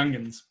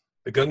 Gungans.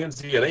 The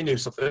Gungans. Yeah, they knew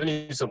something. They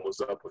knew something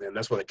was up with him.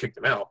 That's why they kicked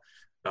him out.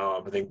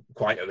 But then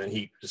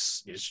he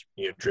just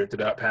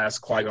drifted out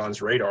past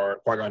Qui-Gon's radar,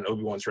 Qui-Gon and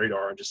Obi-Wan's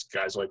radar, and just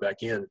got his way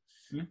back in.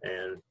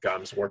 And got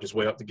him to work his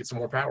way up to get some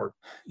more power.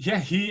 Yeah,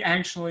 he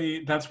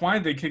actually, that's why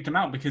they kicked him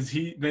out, because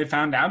they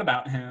found out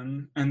about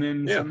him, and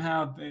then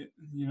somehow the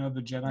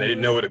Jedi, they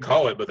didn't know what to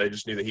call it, but they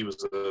just knew that he was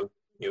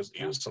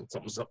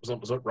something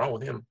was wrong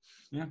with him.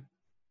 Yeah.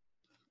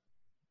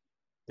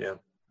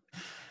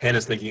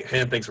 Hannah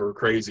thinks we're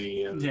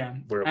crazy, and we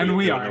don't know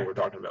what we're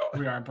talking about.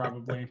 We are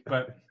probably,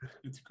 but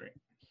it's great.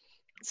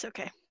 It's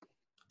okay.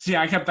 So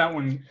yeah, I kept that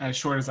one as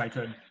short as I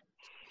could,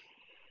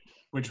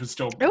 which was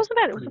still. It wasn't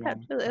bad. It wasn't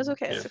bad. It was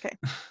okay. Yeah. It's okay.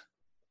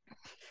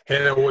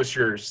 Hannah, what's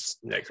yours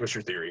next? What's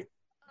your theory?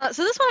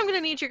 So this one, I'm going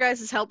to need your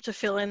guys' help to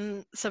fill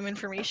in some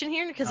information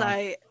here, because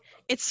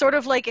it's sort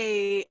of like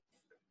a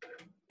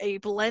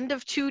blend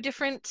of two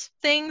different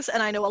things,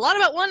 and I know a lot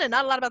about one and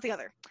not a lot about the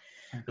other.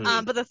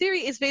 But the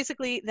theory is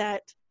basically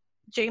that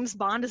James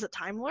Bond is a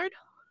Time Lord.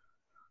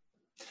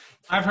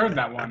 I've heard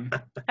that one.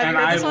 Have you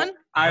heard this one?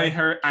 I have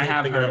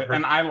heard it,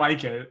 and I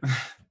like it.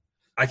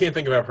 I can't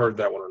think if I've heard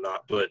that one or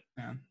not, but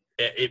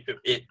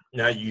it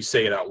now you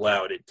say it out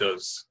loud, it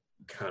does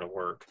kind of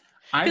work.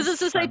 Because it's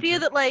this idea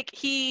that like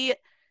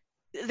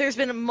there's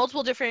been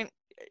multiple different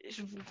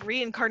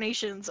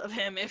reincarnations of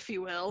him, if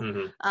you will,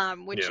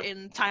 which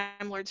in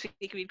Time Lord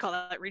speak we'd call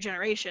that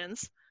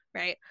regenerations,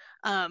 right?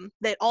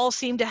 That all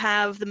seem to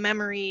have the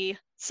memories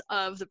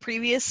of the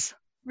previous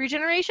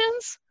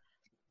regenerations,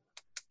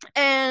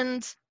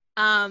 and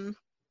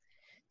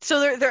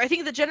so I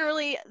think that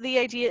generally the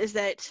idea is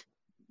that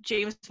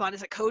James Bond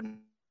is a code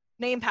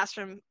name passed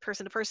from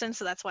person to person,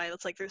 so that's why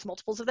it's like there's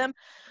multiples of them.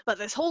 But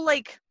this whole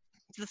like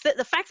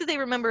the fact that they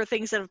remember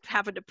things that have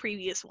happened to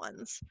previous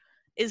ones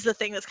is the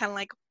thing that's kind of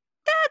like,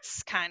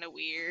 that's kind of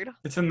weird.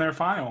 It's in their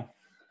file.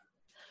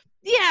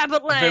 Yeah,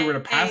 but like, if they were to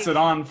pass it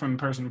on from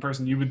person to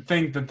person, you would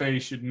think that they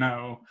should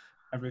know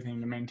everything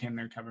to maintain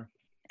their cover.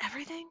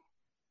 Everything?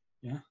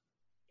 Yeah.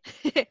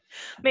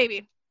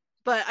 Maybe.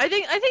 But I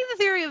think the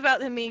theory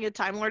about him being a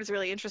Time Lord is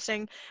really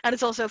interesting, and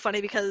it's also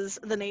funny because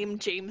the name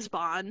James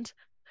Bond,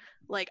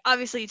 like,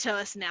 obviously to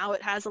us now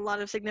it has a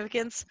lot of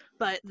significance,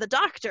 but the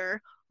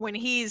Doctor, when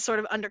he's sort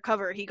of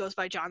undercover, he goes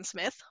by John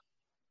Smith.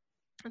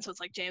 And so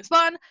it's like James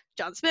Bond,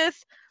 John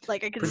Smith.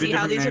 Like, I can Pretty see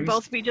how different these names. would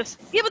both be just,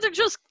 yeah, but they're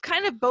just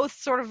kind of both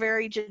sort of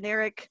very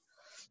generic,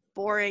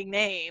 boring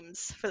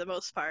names for the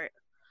most part.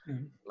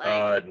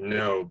 Like,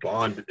 No,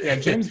 Bond. Yeah,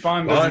 James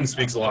Bond. Bond doesn't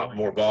speaks a sound lot boring.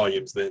 more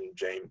volumes than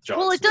John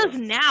well, it Smith. does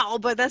now,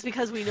 but that's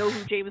because we know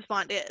who James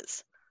Bond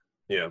is.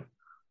 Yeah.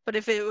 But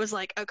if it was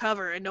like a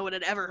cover and no one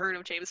had ever heard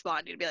of James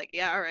Bond, you'd be like,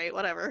 yeah, all right,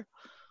 whatever.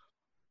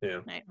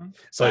 Yeah. Right.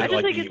 So I just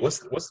like think what's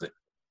the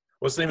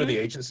name of the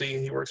agency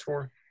he works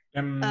for?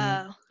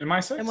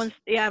 MI6.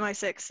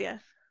 MI6, yeah.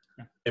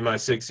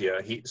 MI6,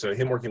 yeah. So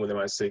him working with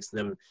MI6,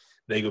 them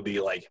they would be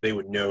like they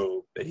would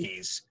know that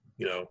he's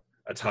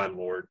a Time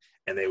Lord,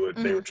 and they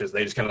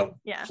just kind of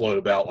Yeah. float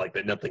about like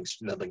that nothing's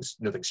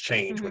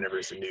changed Mhm. whenever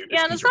it's a new.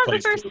 Yeah, and he's it's not the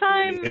replaced first with-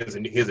 time. He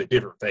has a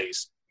different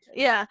face,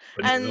 Yeah,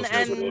 but no one else knows what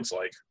it and looks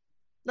like.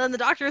 then the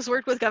Doctor's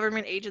worked with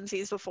government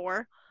agencies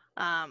before,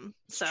 true.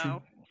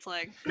 so it's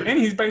like, And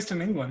he's based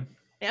in England.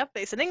 yep,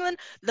 based in England.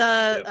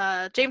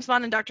 The James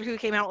Bond and Doctor Who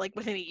came out like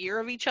within a year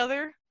of each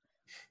other.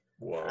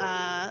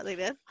 Whoa. They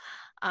did.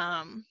 So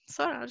I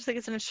don't know, I just think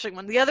it's an interesting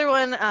one. The other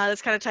one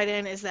that's kind of tied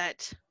in is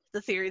that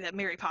the theory that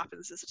Mary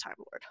Poppins is a Time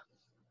Lord.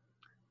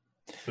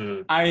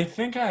 I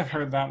think I've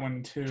heard that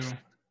one too.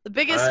 The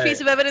biggest piece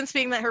of evidence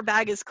being that her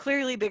bag is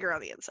clearly bigger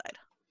on the inside.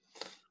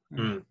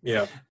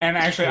 Yeah. And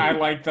actually, I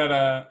like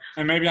that.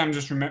 And maybe I'm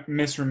just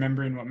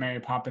misremembering what Mary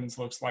Poppins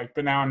looks like,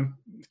 but now I'm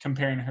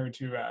comparing her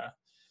to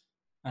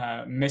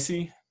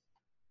Missy.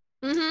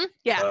 Mm-hmm.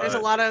 Yeah, there's a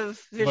lot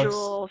of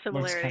visual looks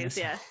similarities.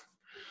 kinda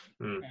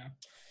Yeah.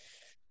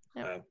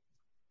 Yep.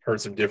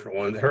 Heard some different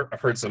ones.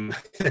 I've heard some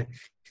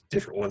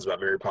different ones about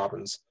Mary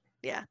Poppins.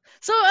 Yeah.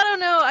 So I don't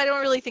know. I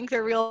don't really think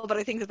they're real, but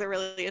I think that they're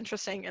really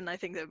interesting, and I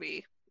think that'd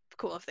be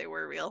cool if they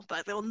were real.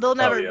 But they'll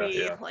never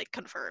be like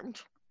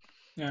confirmed.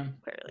 Yeah.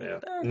 Clearly.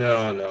 Yeah.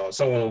 No.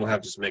 Someone will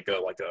have to just make I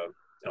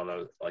don't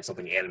know, like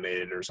something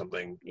animated or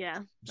something. Yeah.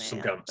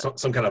 Some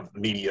kind of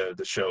media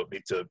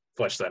to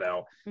flesh that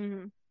out.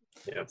 Mm-hmm.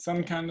 Yeah.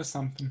 Some kind of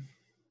something.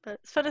 But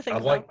it's fun to think I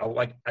about.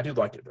 do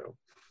like it though.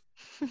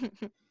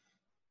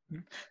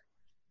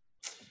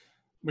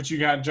 What you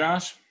got,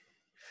 Josh?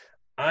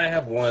 I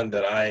have one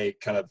that I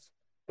kind of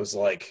was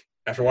like,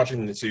 after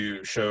watching the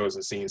two shows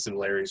and seeing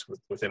similarities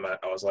with them, I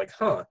was like,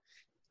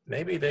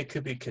 maybe they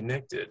could be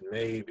connected.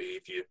 Maybe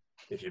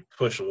if you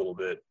push a little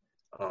bit.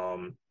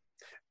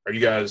 Are you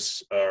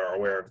guys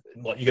aware of?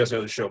 You guys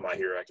know the show My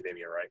Hero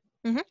Academia, right?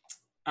 Mm-hmm.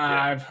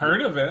 I've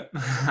heard of it.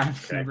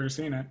 I've never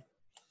seen it.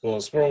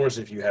 Well, spoilers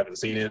if you haven't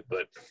seen it,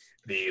 but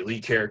the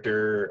lead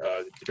character,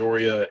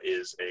 Midoriya,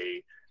 is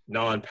a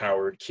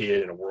non-powered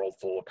kid in a world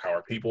full of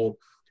powered people.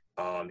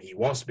 He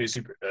wants to be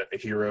a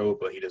hero,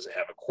 but he doesn't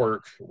have a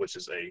quirk, which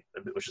is an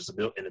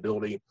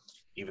ability,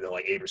 even though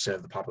like 8%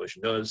 of the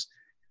population does.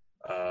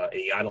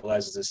 He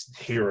idolizes this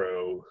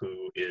hero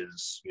who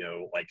is,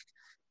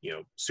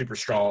 super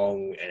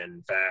strong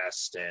and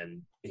fast,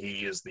 and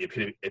he is the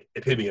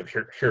epitome of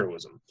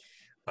heroism.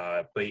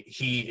 But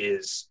he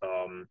is,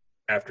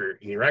 after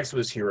he interacts with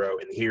his hero,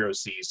 and the hero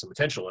sees some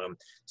potential in him,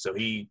 so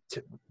he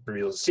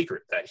reveals a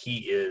secret that he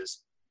is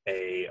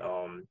he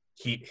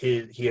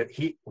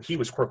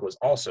was quirkless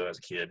also as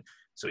a kid.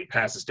 So he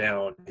passes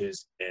down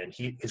his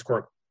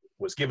quirk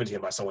was given to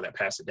him by someone that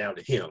passed it down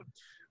to him.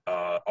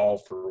 One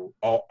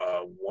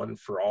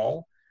for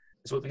all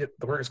is what the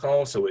quirk is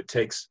called. So it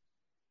takes,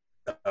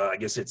 I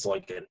guess it's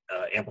like an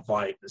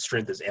amplified. The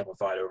strength is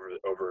amplified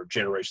over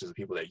generations of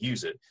people that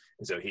use it,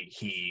 and so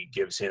he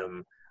gives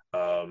him,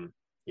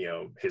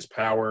 his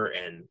power,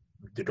 and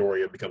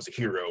Midoriya becomes a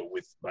hero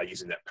by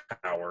using that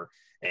power.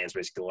 And it's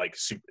basically like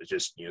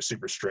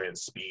super strength,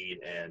 speed,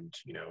 and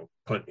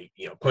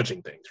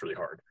punching things really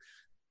hard.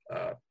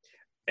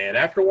 And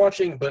after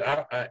watching,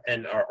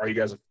 are you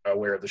guys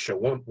aware of the show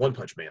One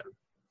Punch Man?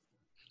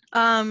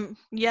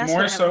 Yes,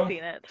 More I so. haven't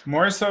seen it.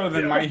 More so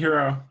than My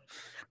Hero.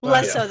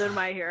 Less so than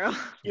My Hero.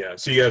 Yeah,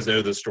 so you guys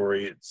know the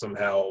story.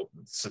 Somehow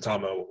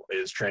Saitama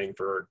is training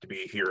to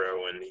be a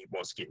hero, and he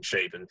wants to get in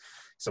shape, and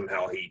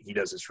somehow he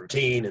does this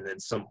routine, and then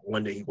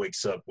one day he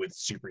wakes up with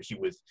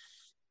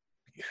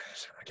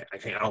I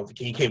don't think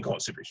he can't call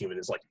it superhuman.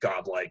 It's like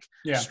godlike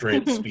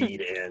strength,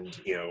 speed, and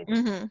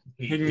Mm-hmm.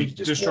 He can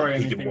destroy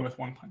anything with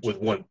one punch. With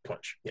one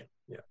punch, yeah.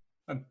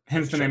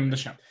 Hence the name of the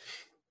show.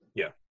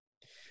 Yeah.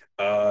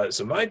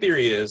 So my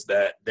theory is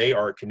that they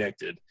are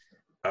connected.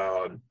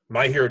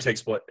 My Hero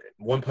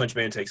One Punch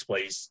Man takes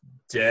place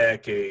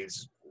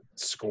decades,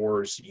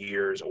 scores,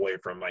 years away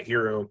from My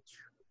Hero,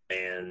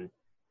 and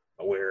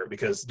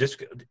because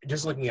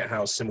just looking at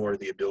how similar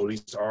the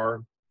abilities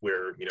are,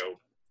 where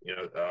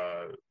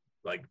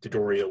like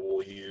Dodoria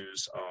will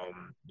use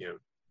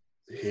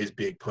his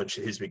big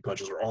punches,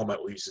 or All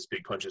Might will use his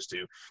big punches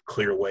to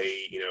clear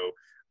away,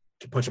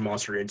 to punch a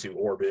monster into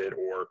orbit,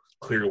 or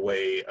clear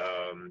away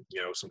an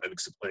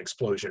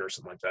explosion or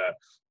something like that.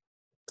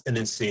 And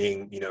then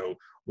seeing,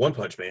 One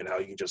Punch Man, how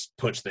you can just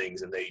punch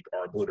things and they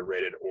are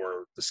obliterated,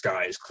 or the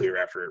sky is clear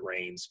after it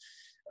rains.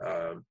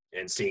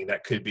 And seeing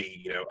that could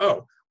be,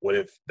 what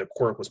if the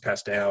quirk was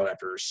passed down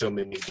after so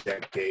many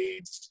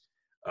decades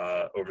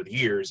over the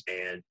years,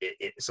 and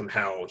it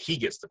somehow he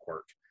gets the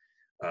quirk.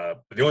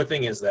 But the only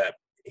thing is that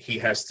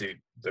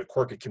the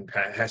quirk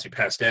has to be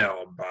passed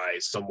down by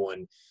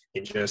someone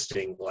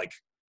ingesting like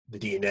the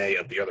DNA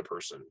of the other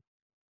person,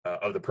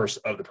 of the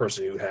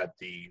person who had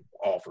the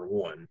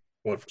one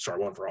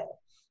for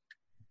all.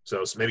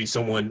 So maybe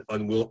someone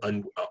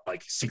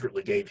like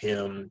secretly gave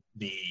him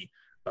their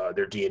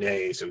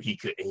DNA, so he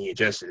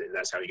ingested it, and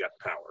that's how he got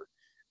the power.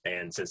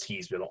 And since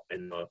he's been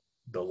in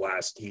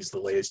he's the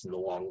latest in the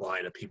long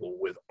line of people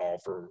with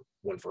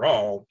one for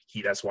all.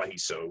 That's why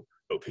he's so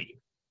OP.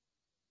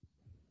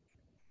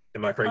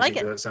 Am I crazy? I like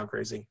Does that sound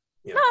crazy?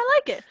 Yeah. No, I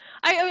like it.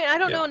 I mean, I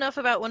don't know enough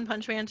about One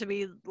Punch Man to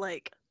be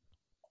like,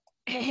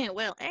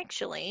 well,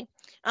 actually,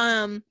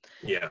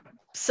 Yeah.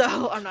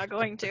 So I'm not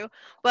going to.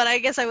 But I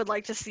guess I would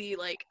like to see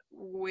like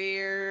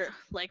where,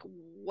 like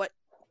what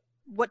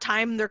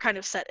time they're kind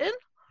of set in.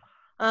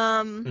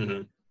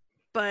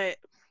 But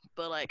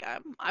like I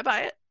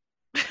buy it.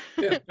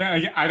 Yeah,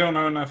 I don't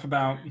know enough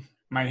about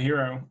My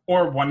Hero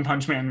or One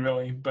Punch Man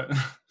really, but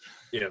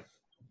yeah.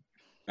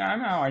 I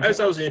don't know. I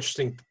thought it was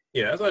interesting.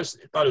 Yeah, I thought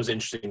it was an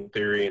interesting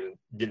theory, and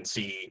didn't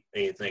see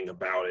anything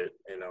about it,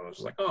 and I was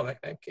like, oh,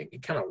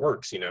 it kind of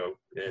works, Yeah,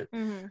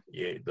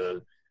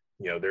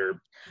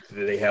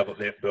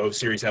 both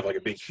series have like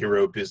a big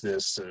hero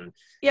business, and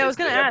I was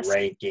gonna ask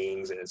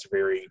rankings, and it's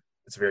very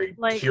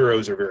like,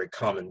 heroes are very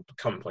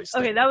commonplace.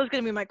 Okay, thing. that was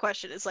gonna be my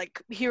question. Is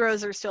like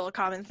heroes are still a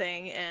common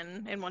thing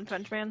in One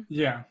Punch Man?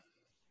 Yeah.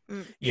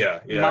 Yeah.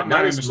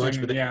 Not as much,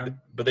 but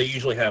they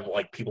usually have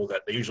like people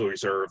that they usually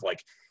reserve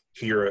like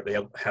hero. They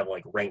have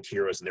like ranked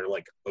heroes, and they're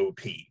like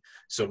OP.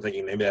 So I'm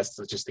thinking maybe that's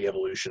just the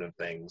evolution of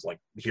things. Like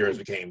heroes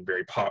became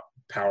very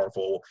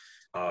powerful,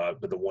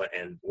 but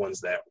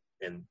ones that,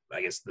 and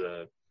I guess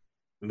there's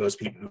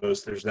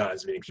not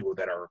as many people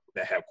that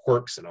have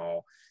quirks and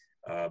all.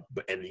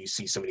 And you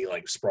see so many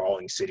like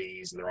sprawling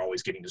cities, and they're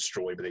always getting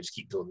destroyed, but they just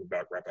keep building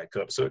right back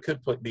up. So it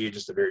could be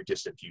just a very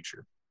distant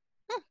future.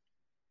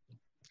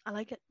 I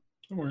like it.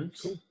 It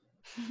works. Cool.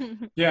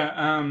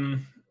 Yeah.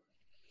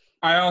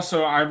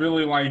 I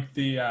really like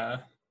the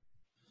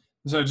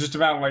so just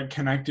about like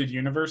connected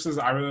universes.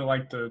 I really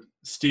like the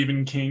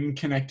Stephen King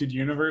connected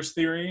universe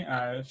theory.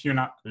 If you're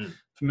not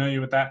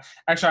familiar with that,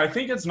 actually, I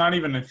think it's not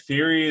even a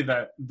theory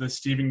that the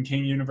Stephen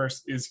King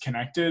universe is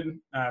connected.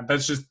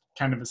 That's just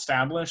kind of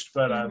established.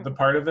 But the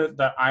part of it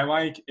that I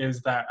like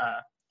is that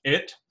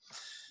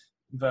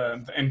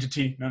the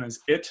entity known as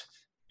It,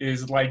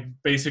 is like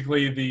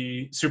basically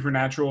the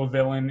supernatural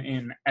villain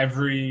in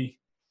every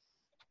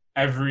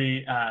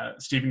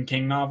Stephen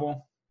King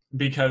novel,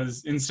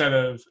 because instead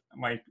of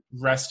like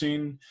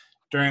resting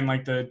during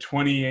like the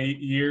 28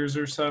 years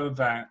or so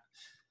that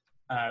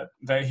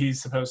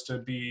he's supposed to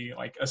be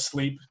like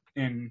asleep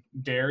in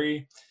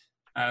Derry,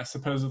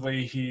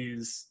 supposedly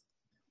he's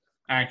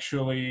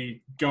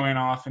actually going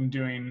off and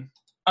doing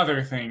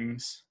other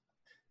things,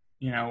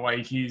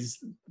 like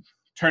he's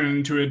turning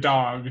into a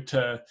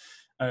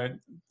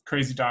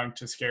crazy dog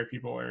to scare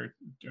people, or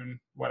doing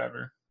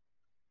whatever.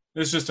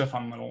 It's just a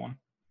fun little one.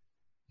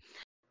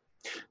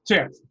 So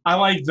yeah, I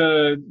like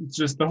the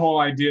whole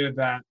idea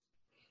that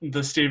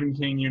the Stephen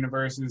King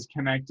universe is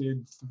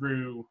connected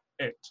through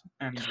It.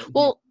 And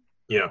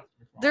yeah,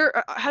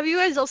 there. Have you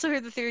guys also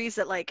heard the theories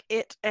that like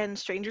It and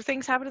Stranger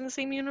Things happen in the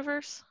same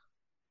universe?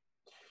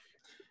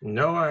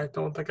 No, I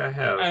don't think I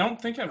have. I don't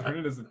think I've heard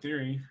it as a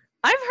theory.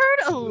 I've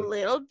heard a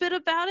little bit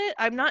about it.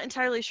 I'm not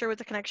entirely sure what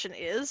the connection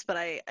is, but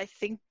I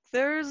think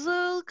there's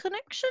a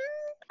connection.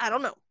 I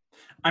don't know.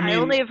 I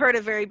only have heard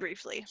it very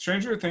briefly.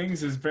 Stranger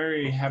Things is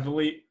very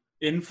heavily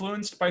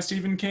influenced by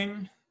Stephen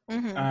King.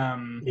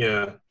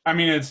 Yeah. I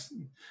mean, it's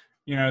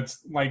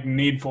like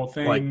Needful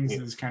Things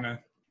is kind of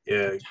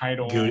the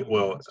title. A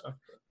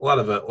lot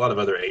of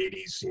other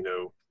 80s,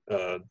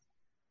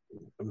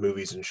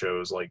 movies and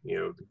shows like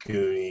The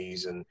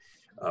Goonies and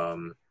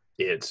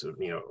It,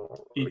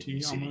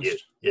 E.T.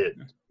 almost. It.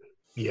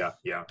 Yeah.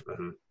 Yeah,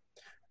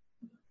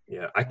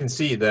 I can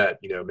see that.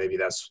 Maybe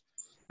that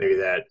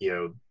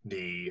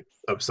the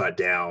Upside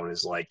Down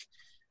is like,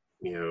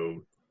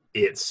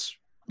 its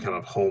kind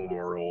of home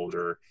world,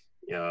 or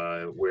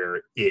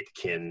where it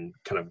can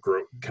kind of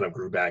grew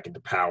back into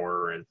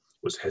power and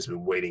has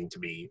been waiting to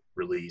be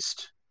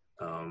released.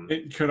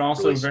 It could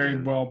also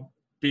very well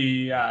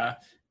be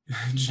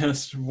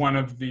just one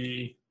of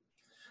the.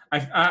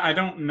 I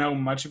don't know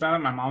much about it.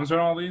 My mom's read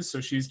all these, so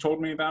she's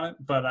told me about it.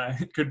 But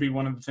it could be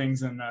one of the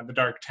things in the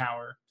Dark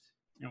Tower,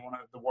 one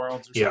of the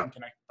worlds or something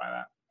connected by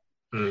that.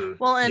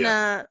 Well,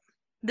 and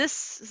this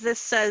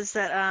says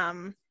that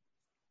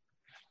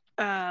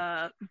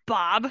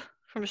Bob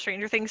from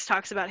Stranger Things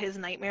talks about his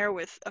nightmare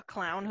with a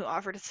clown who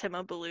offered him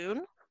a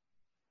balloon.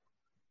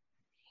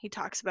 He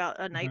talks about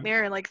a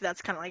nightmare, and like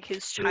that's kind of like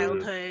his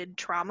childhood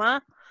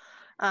trauma.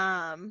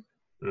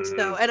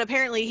 So, and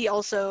apparently he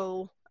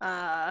also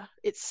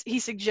he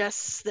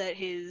suggests that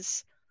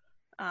his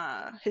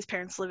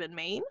parents live in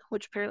Maine,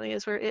 which apparently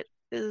is where it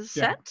is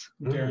set.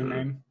 They're in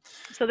Maine.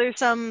 So there's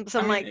some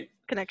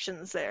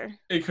connections there.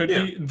 It could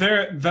be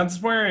there.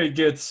 That's where it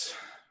gets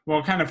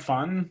kind of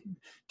fun.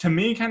 To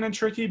me, kind of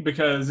tricky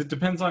because it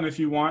depends on if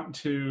you want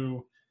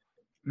to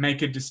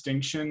make a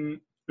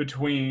distinction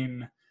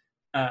between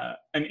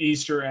an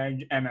Easter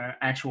egg and an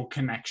actual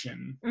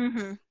connection.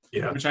 Mm-hmm.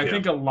 Yeah, which I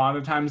think a lot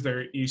of times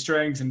they're Easter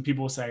eggs, and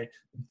people say,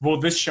 "Well,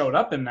 this showed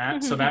up in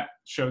that, so that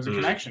shows a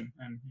connection."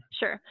 And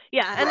sure,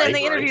 yeah. And then the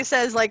interview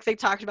says like they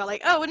talked about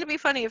like, oh, wouldn't it be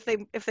funny if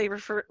they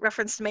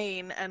referenced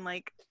Maine and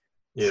like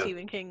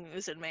Stephen King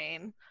was in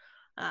Maine.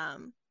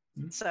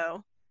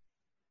 So,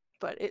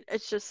 but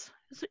it's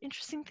an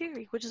interesting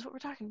theory, which is what we're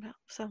talking about.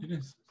 So it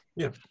is.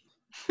 Yeah.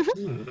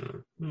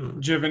 Do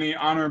you have any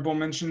honorable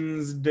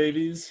mentions,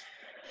 Davies?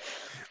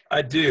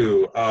 I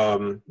do.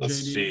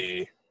 Let's JD.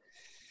 see.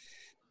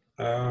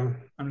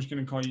 I'm just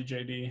gonna call you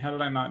JD. How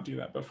did I not do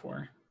that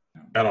before?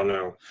 I don't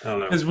know.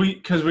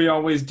 Because we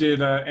always did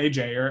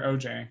AJ or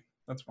OJ.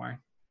 That's why.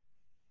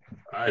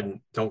 I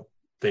don't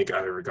think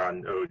I've ever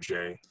gotten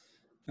OJ.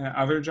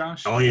 Other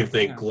Josh. I don't even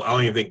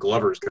think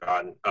Glover's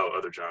gotten. Oh,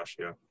 other Josh.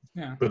 Yeah.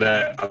 Yeah. But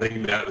I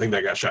think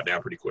that got shot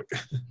down pretty quick.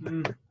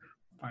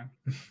 Fine.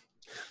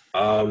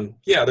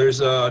 Yeah, there's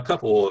a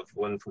couple of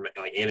one from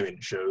like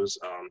animated shows.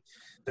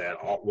 That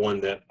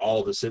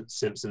all the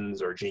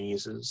Simpsons are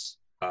geniuses.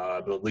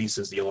 But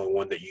Lisa's the only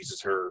one that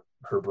uses her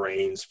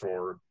brains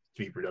to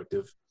be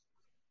productive.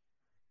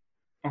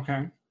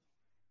 Okay.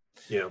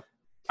 Yeah.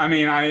 I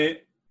mean,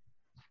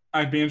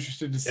 I'd be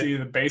interested to see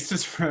the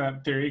basis for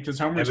that theory because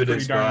Homer's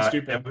pretty darn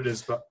stupid.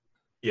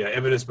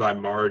 Evidence by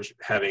Marge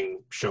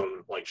having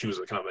shown like she was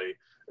a kind of a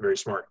very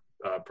smart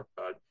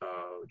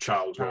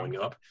child growing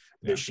up.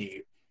 Then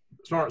she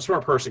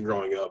smart person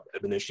growing up,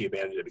 and then she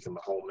abandoned it to become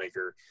a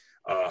homemaker.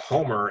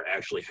 Homer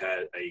actually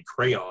had a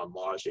crayon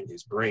lodged in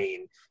his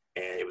brain,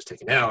 and it was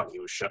taken out. He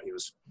was shut. He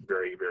was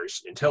very, very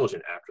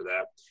intelligent after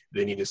that.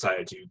 Then he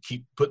decided to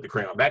put the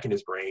crayon back in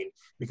his brain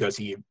because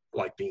he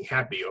liked being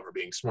happy over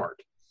being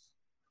smart.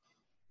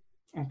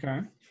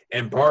 Okay.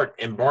 And Bart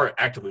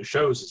actively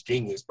shows his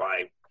genius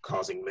by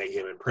causing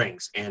mayhem and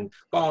pranks and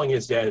following in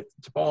his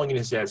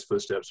dad's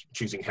footsteps,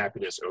 choosing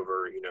happiness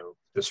over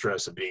the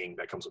stress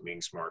that comes with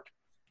being smart.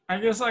 I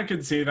guess I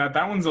could see that.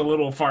 That one's a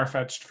little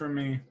far-fetched for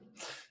me.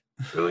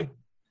 Really?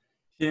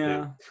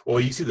 Yeah. Well,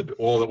 you see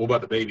what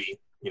about the baby?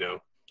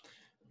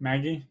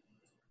 Maggie.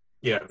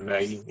 Yeah,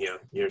 Maggie. Yeah,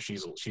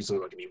 she's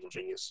like an evil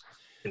genius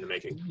in the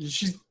making.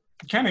 She's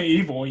kind of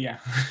evil, yeah.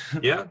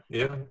 Yeah.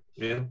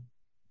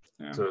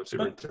 So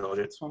super intelligent.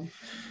 That's fun.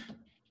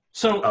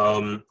 So,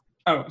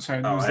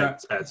 sorry. I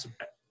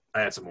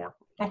had some more.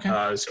 Okay.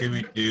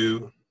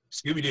 Scooby-Doo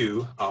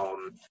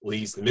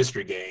leads the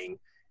mystery gang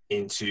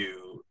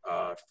into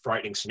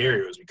frightening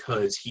scenarios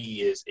because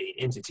he is an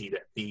entity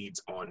that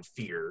feeds on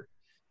fear.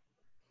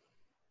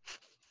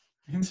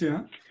 I can see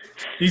that.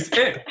 He's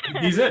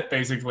it,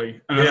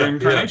 basically. Another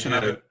incarnation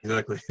of it.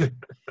 Exactly.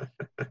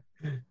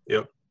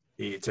 Yep.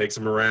 He takes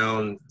them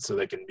around so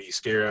they can be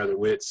scared out of their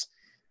wits.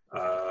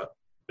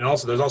 And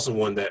also, there's also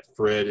one that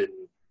Fred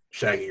and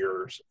Shaggy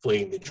are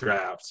fleeing the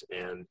draft,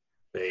 and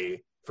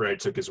Fred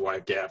took his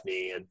wife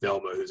Daphne and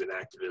Velma, who's an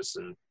activist,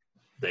 and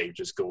they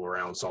just go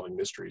around solving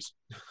mysteries.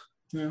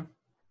 Yeah.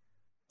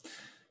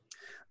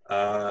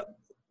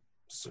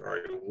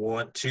 Sorry,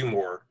 two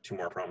more,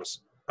 I promise.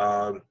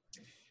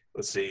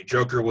 Let's see.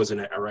 Joker was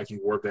an Iraqi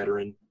war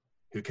veteran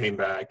who came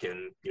back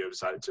and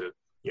decided to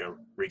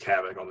wreak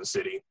havoc on the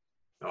city,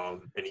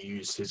 and he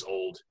used his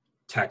old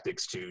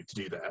tactics to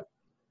do that.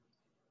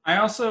 I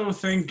also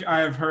think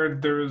I've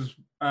heard there was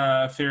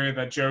a theory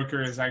that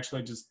Joker is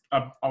actually just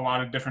a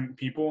lot of different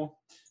people.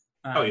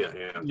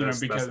 That's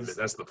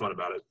the fun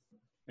about it.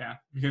 Yeah,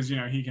 because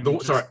he can.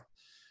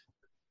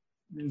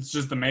 It's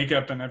just the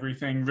makeup and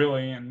everything,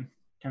 really, and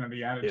kind of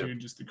the attitude,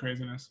 just the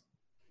craziness.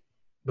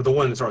 But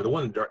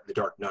the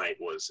Dark Knight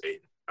was a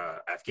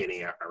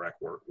Afghani-Iraq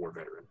war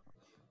veteran.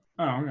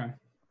 Oh, okay.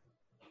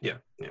 Yeah.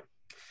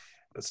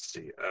 Let's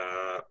see.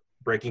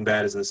 Breaking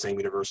Bad is in the same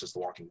universe as The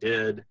Walking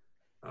Dead.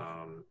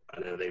 I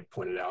know they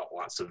pointed out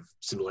lots of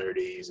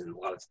similarities and a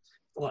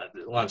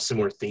lot of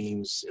similar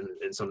themes in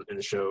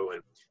the show,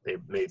 and they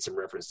made some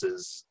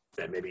references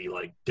that maybe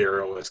like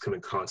Daryl has come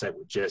in contact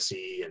with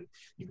Jesse, and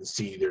you can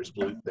see there's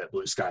that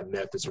blue sky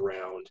meth is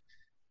around.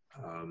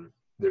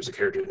 There's a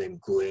character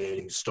named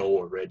Glenn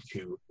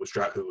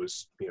who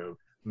was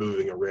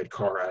moving a red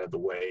car out of the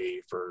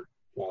way for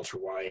Walter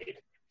White.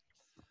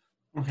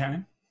 Okay.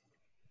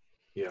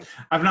 Yeah.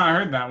 I've not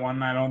heard that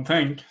one, I don't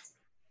think.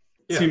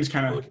 Seems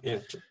kind of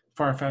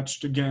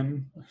far-fetched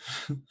again.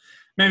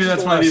 Maybe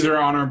that's why these are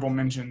honorable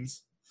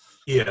mentions.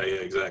 Yeah,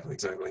 exactly.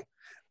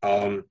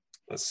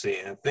 Let's see.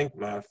 I think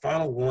my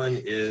final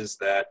one is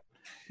that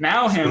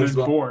Now Hannah's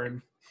SpongeBob.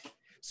 bored.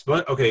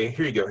 Okay,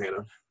 here you go,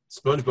 Hannah.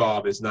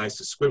 SpongeBob is nice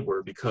to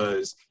Squidward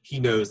because he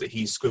knows that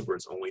he's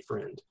Squidward's only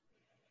friend.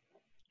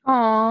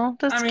 Aw,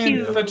 that's I mean,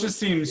 cute. that just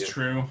seems Yeah.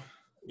 true.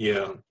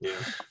 Yeah.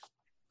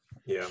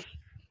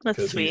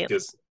 That's sweet.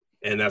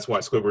 And that's why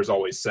Squidward's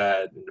always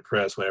sad and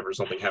depressed whenever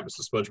something happens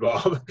to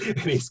SpongeBob and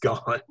he's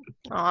gone.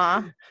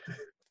 Aw.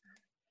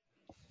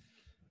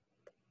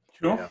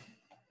 Cool. Yeah.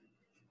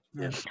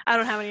 Yeah. I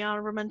don't have any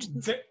honorable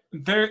mentions.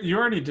 There, you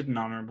already did an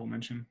honorable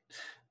mention.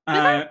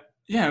 Did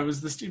Yeah, it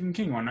was the Stephen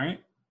King one, right?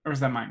 Or was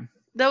that mine?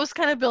 That was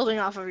kind of building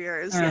off of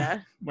yours,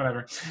 yeah.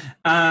 Whatever.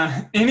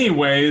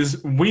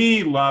 Anyways,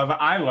 I love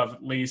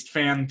at least,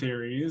 fan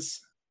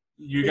theories.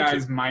 You Me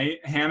guys too.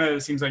 might. Hannah,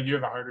 it seems like you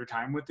have a harder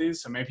time with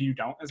these, so maybe you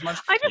don't as much.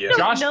 I just Yeah. don't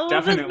Josh know as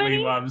definitely many.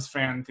 loves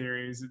fan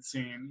theories, it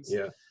seems.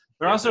 Yeah.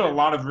 There are also a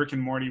lot of Rick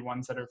and Morty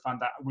ones that are fun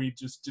that we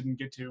just didn't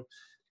get to.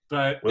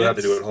 But We'll have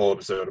to do a whole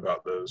episode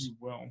about those.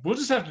 We will. We'll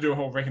just have to do a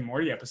whole Rick and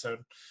Morty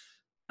episode.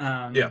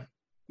 Yeah.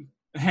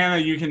 Hannah,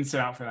 you can sit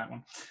out for that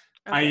one.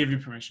 I Okay. give you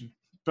permission.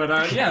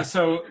 But yeah,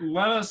 so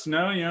let us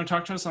know,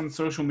 talk to us on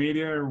social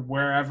media or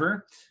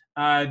wherever.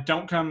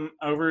 Don't come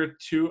over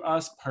to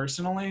us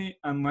personally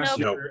unless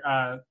Nope.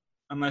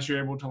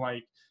 you're able to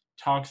like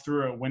talk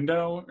through a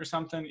window or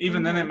something.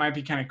 Even then it Mhm. might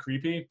be kind of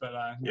creepy, but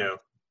Yeah.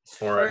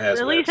 Or Or a hazmat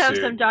at least have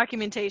suit. some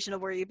documentation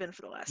of where you've been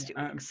for the last 2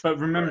 weeks. but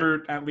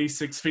remember at least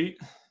 6 feet.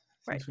 6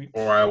 Right. feet.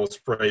 Or I will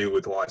spray you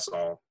with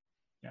Lysol.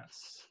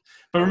 Yes.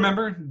 But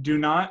remember, do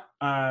not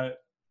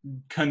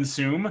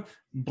consume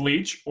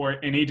bleach or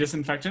any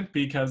disinfectant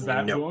because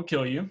that Nope. will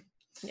kill you.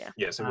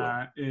 Yes, it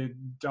will.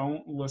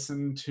 Don't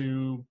listen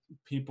to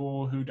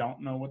people who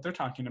don't know what they're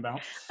talking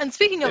about. And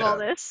speaking of all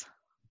Yeah. this,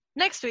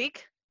 next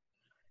week,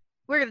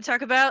 we're going to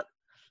talk about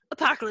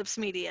apocalypse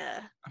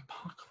media.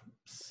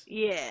 Apocalypse.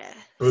 Yeah.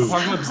 Boom.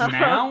 Apocalypse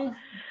now?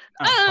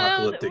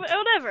 Apocalyptic.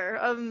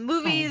 Whatever.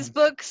 Movies,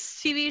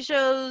 books, TV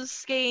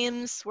shows,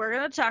 games. We're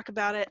going to talk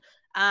about it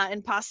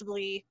and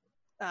possibly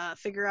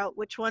figure out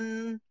which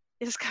one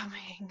is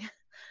coming.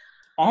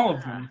 All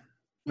of them.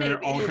 They're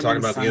maybe. all We're We're coming talking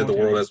about the end of the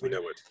world as we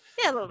know it.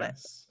 Yeah, a little bit.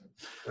 Yes.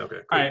 Okay,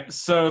 cool. All right.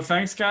 So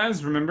thanks,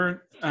 guys.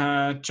 Remember,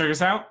 check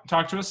us out.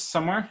 Talk to us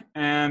somewhere.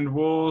 And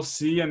we'll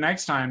see you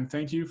next time.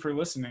 Thank you for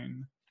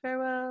listening.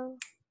 Farewell.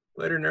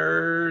 Later,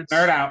 nerds.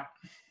 Nerd out.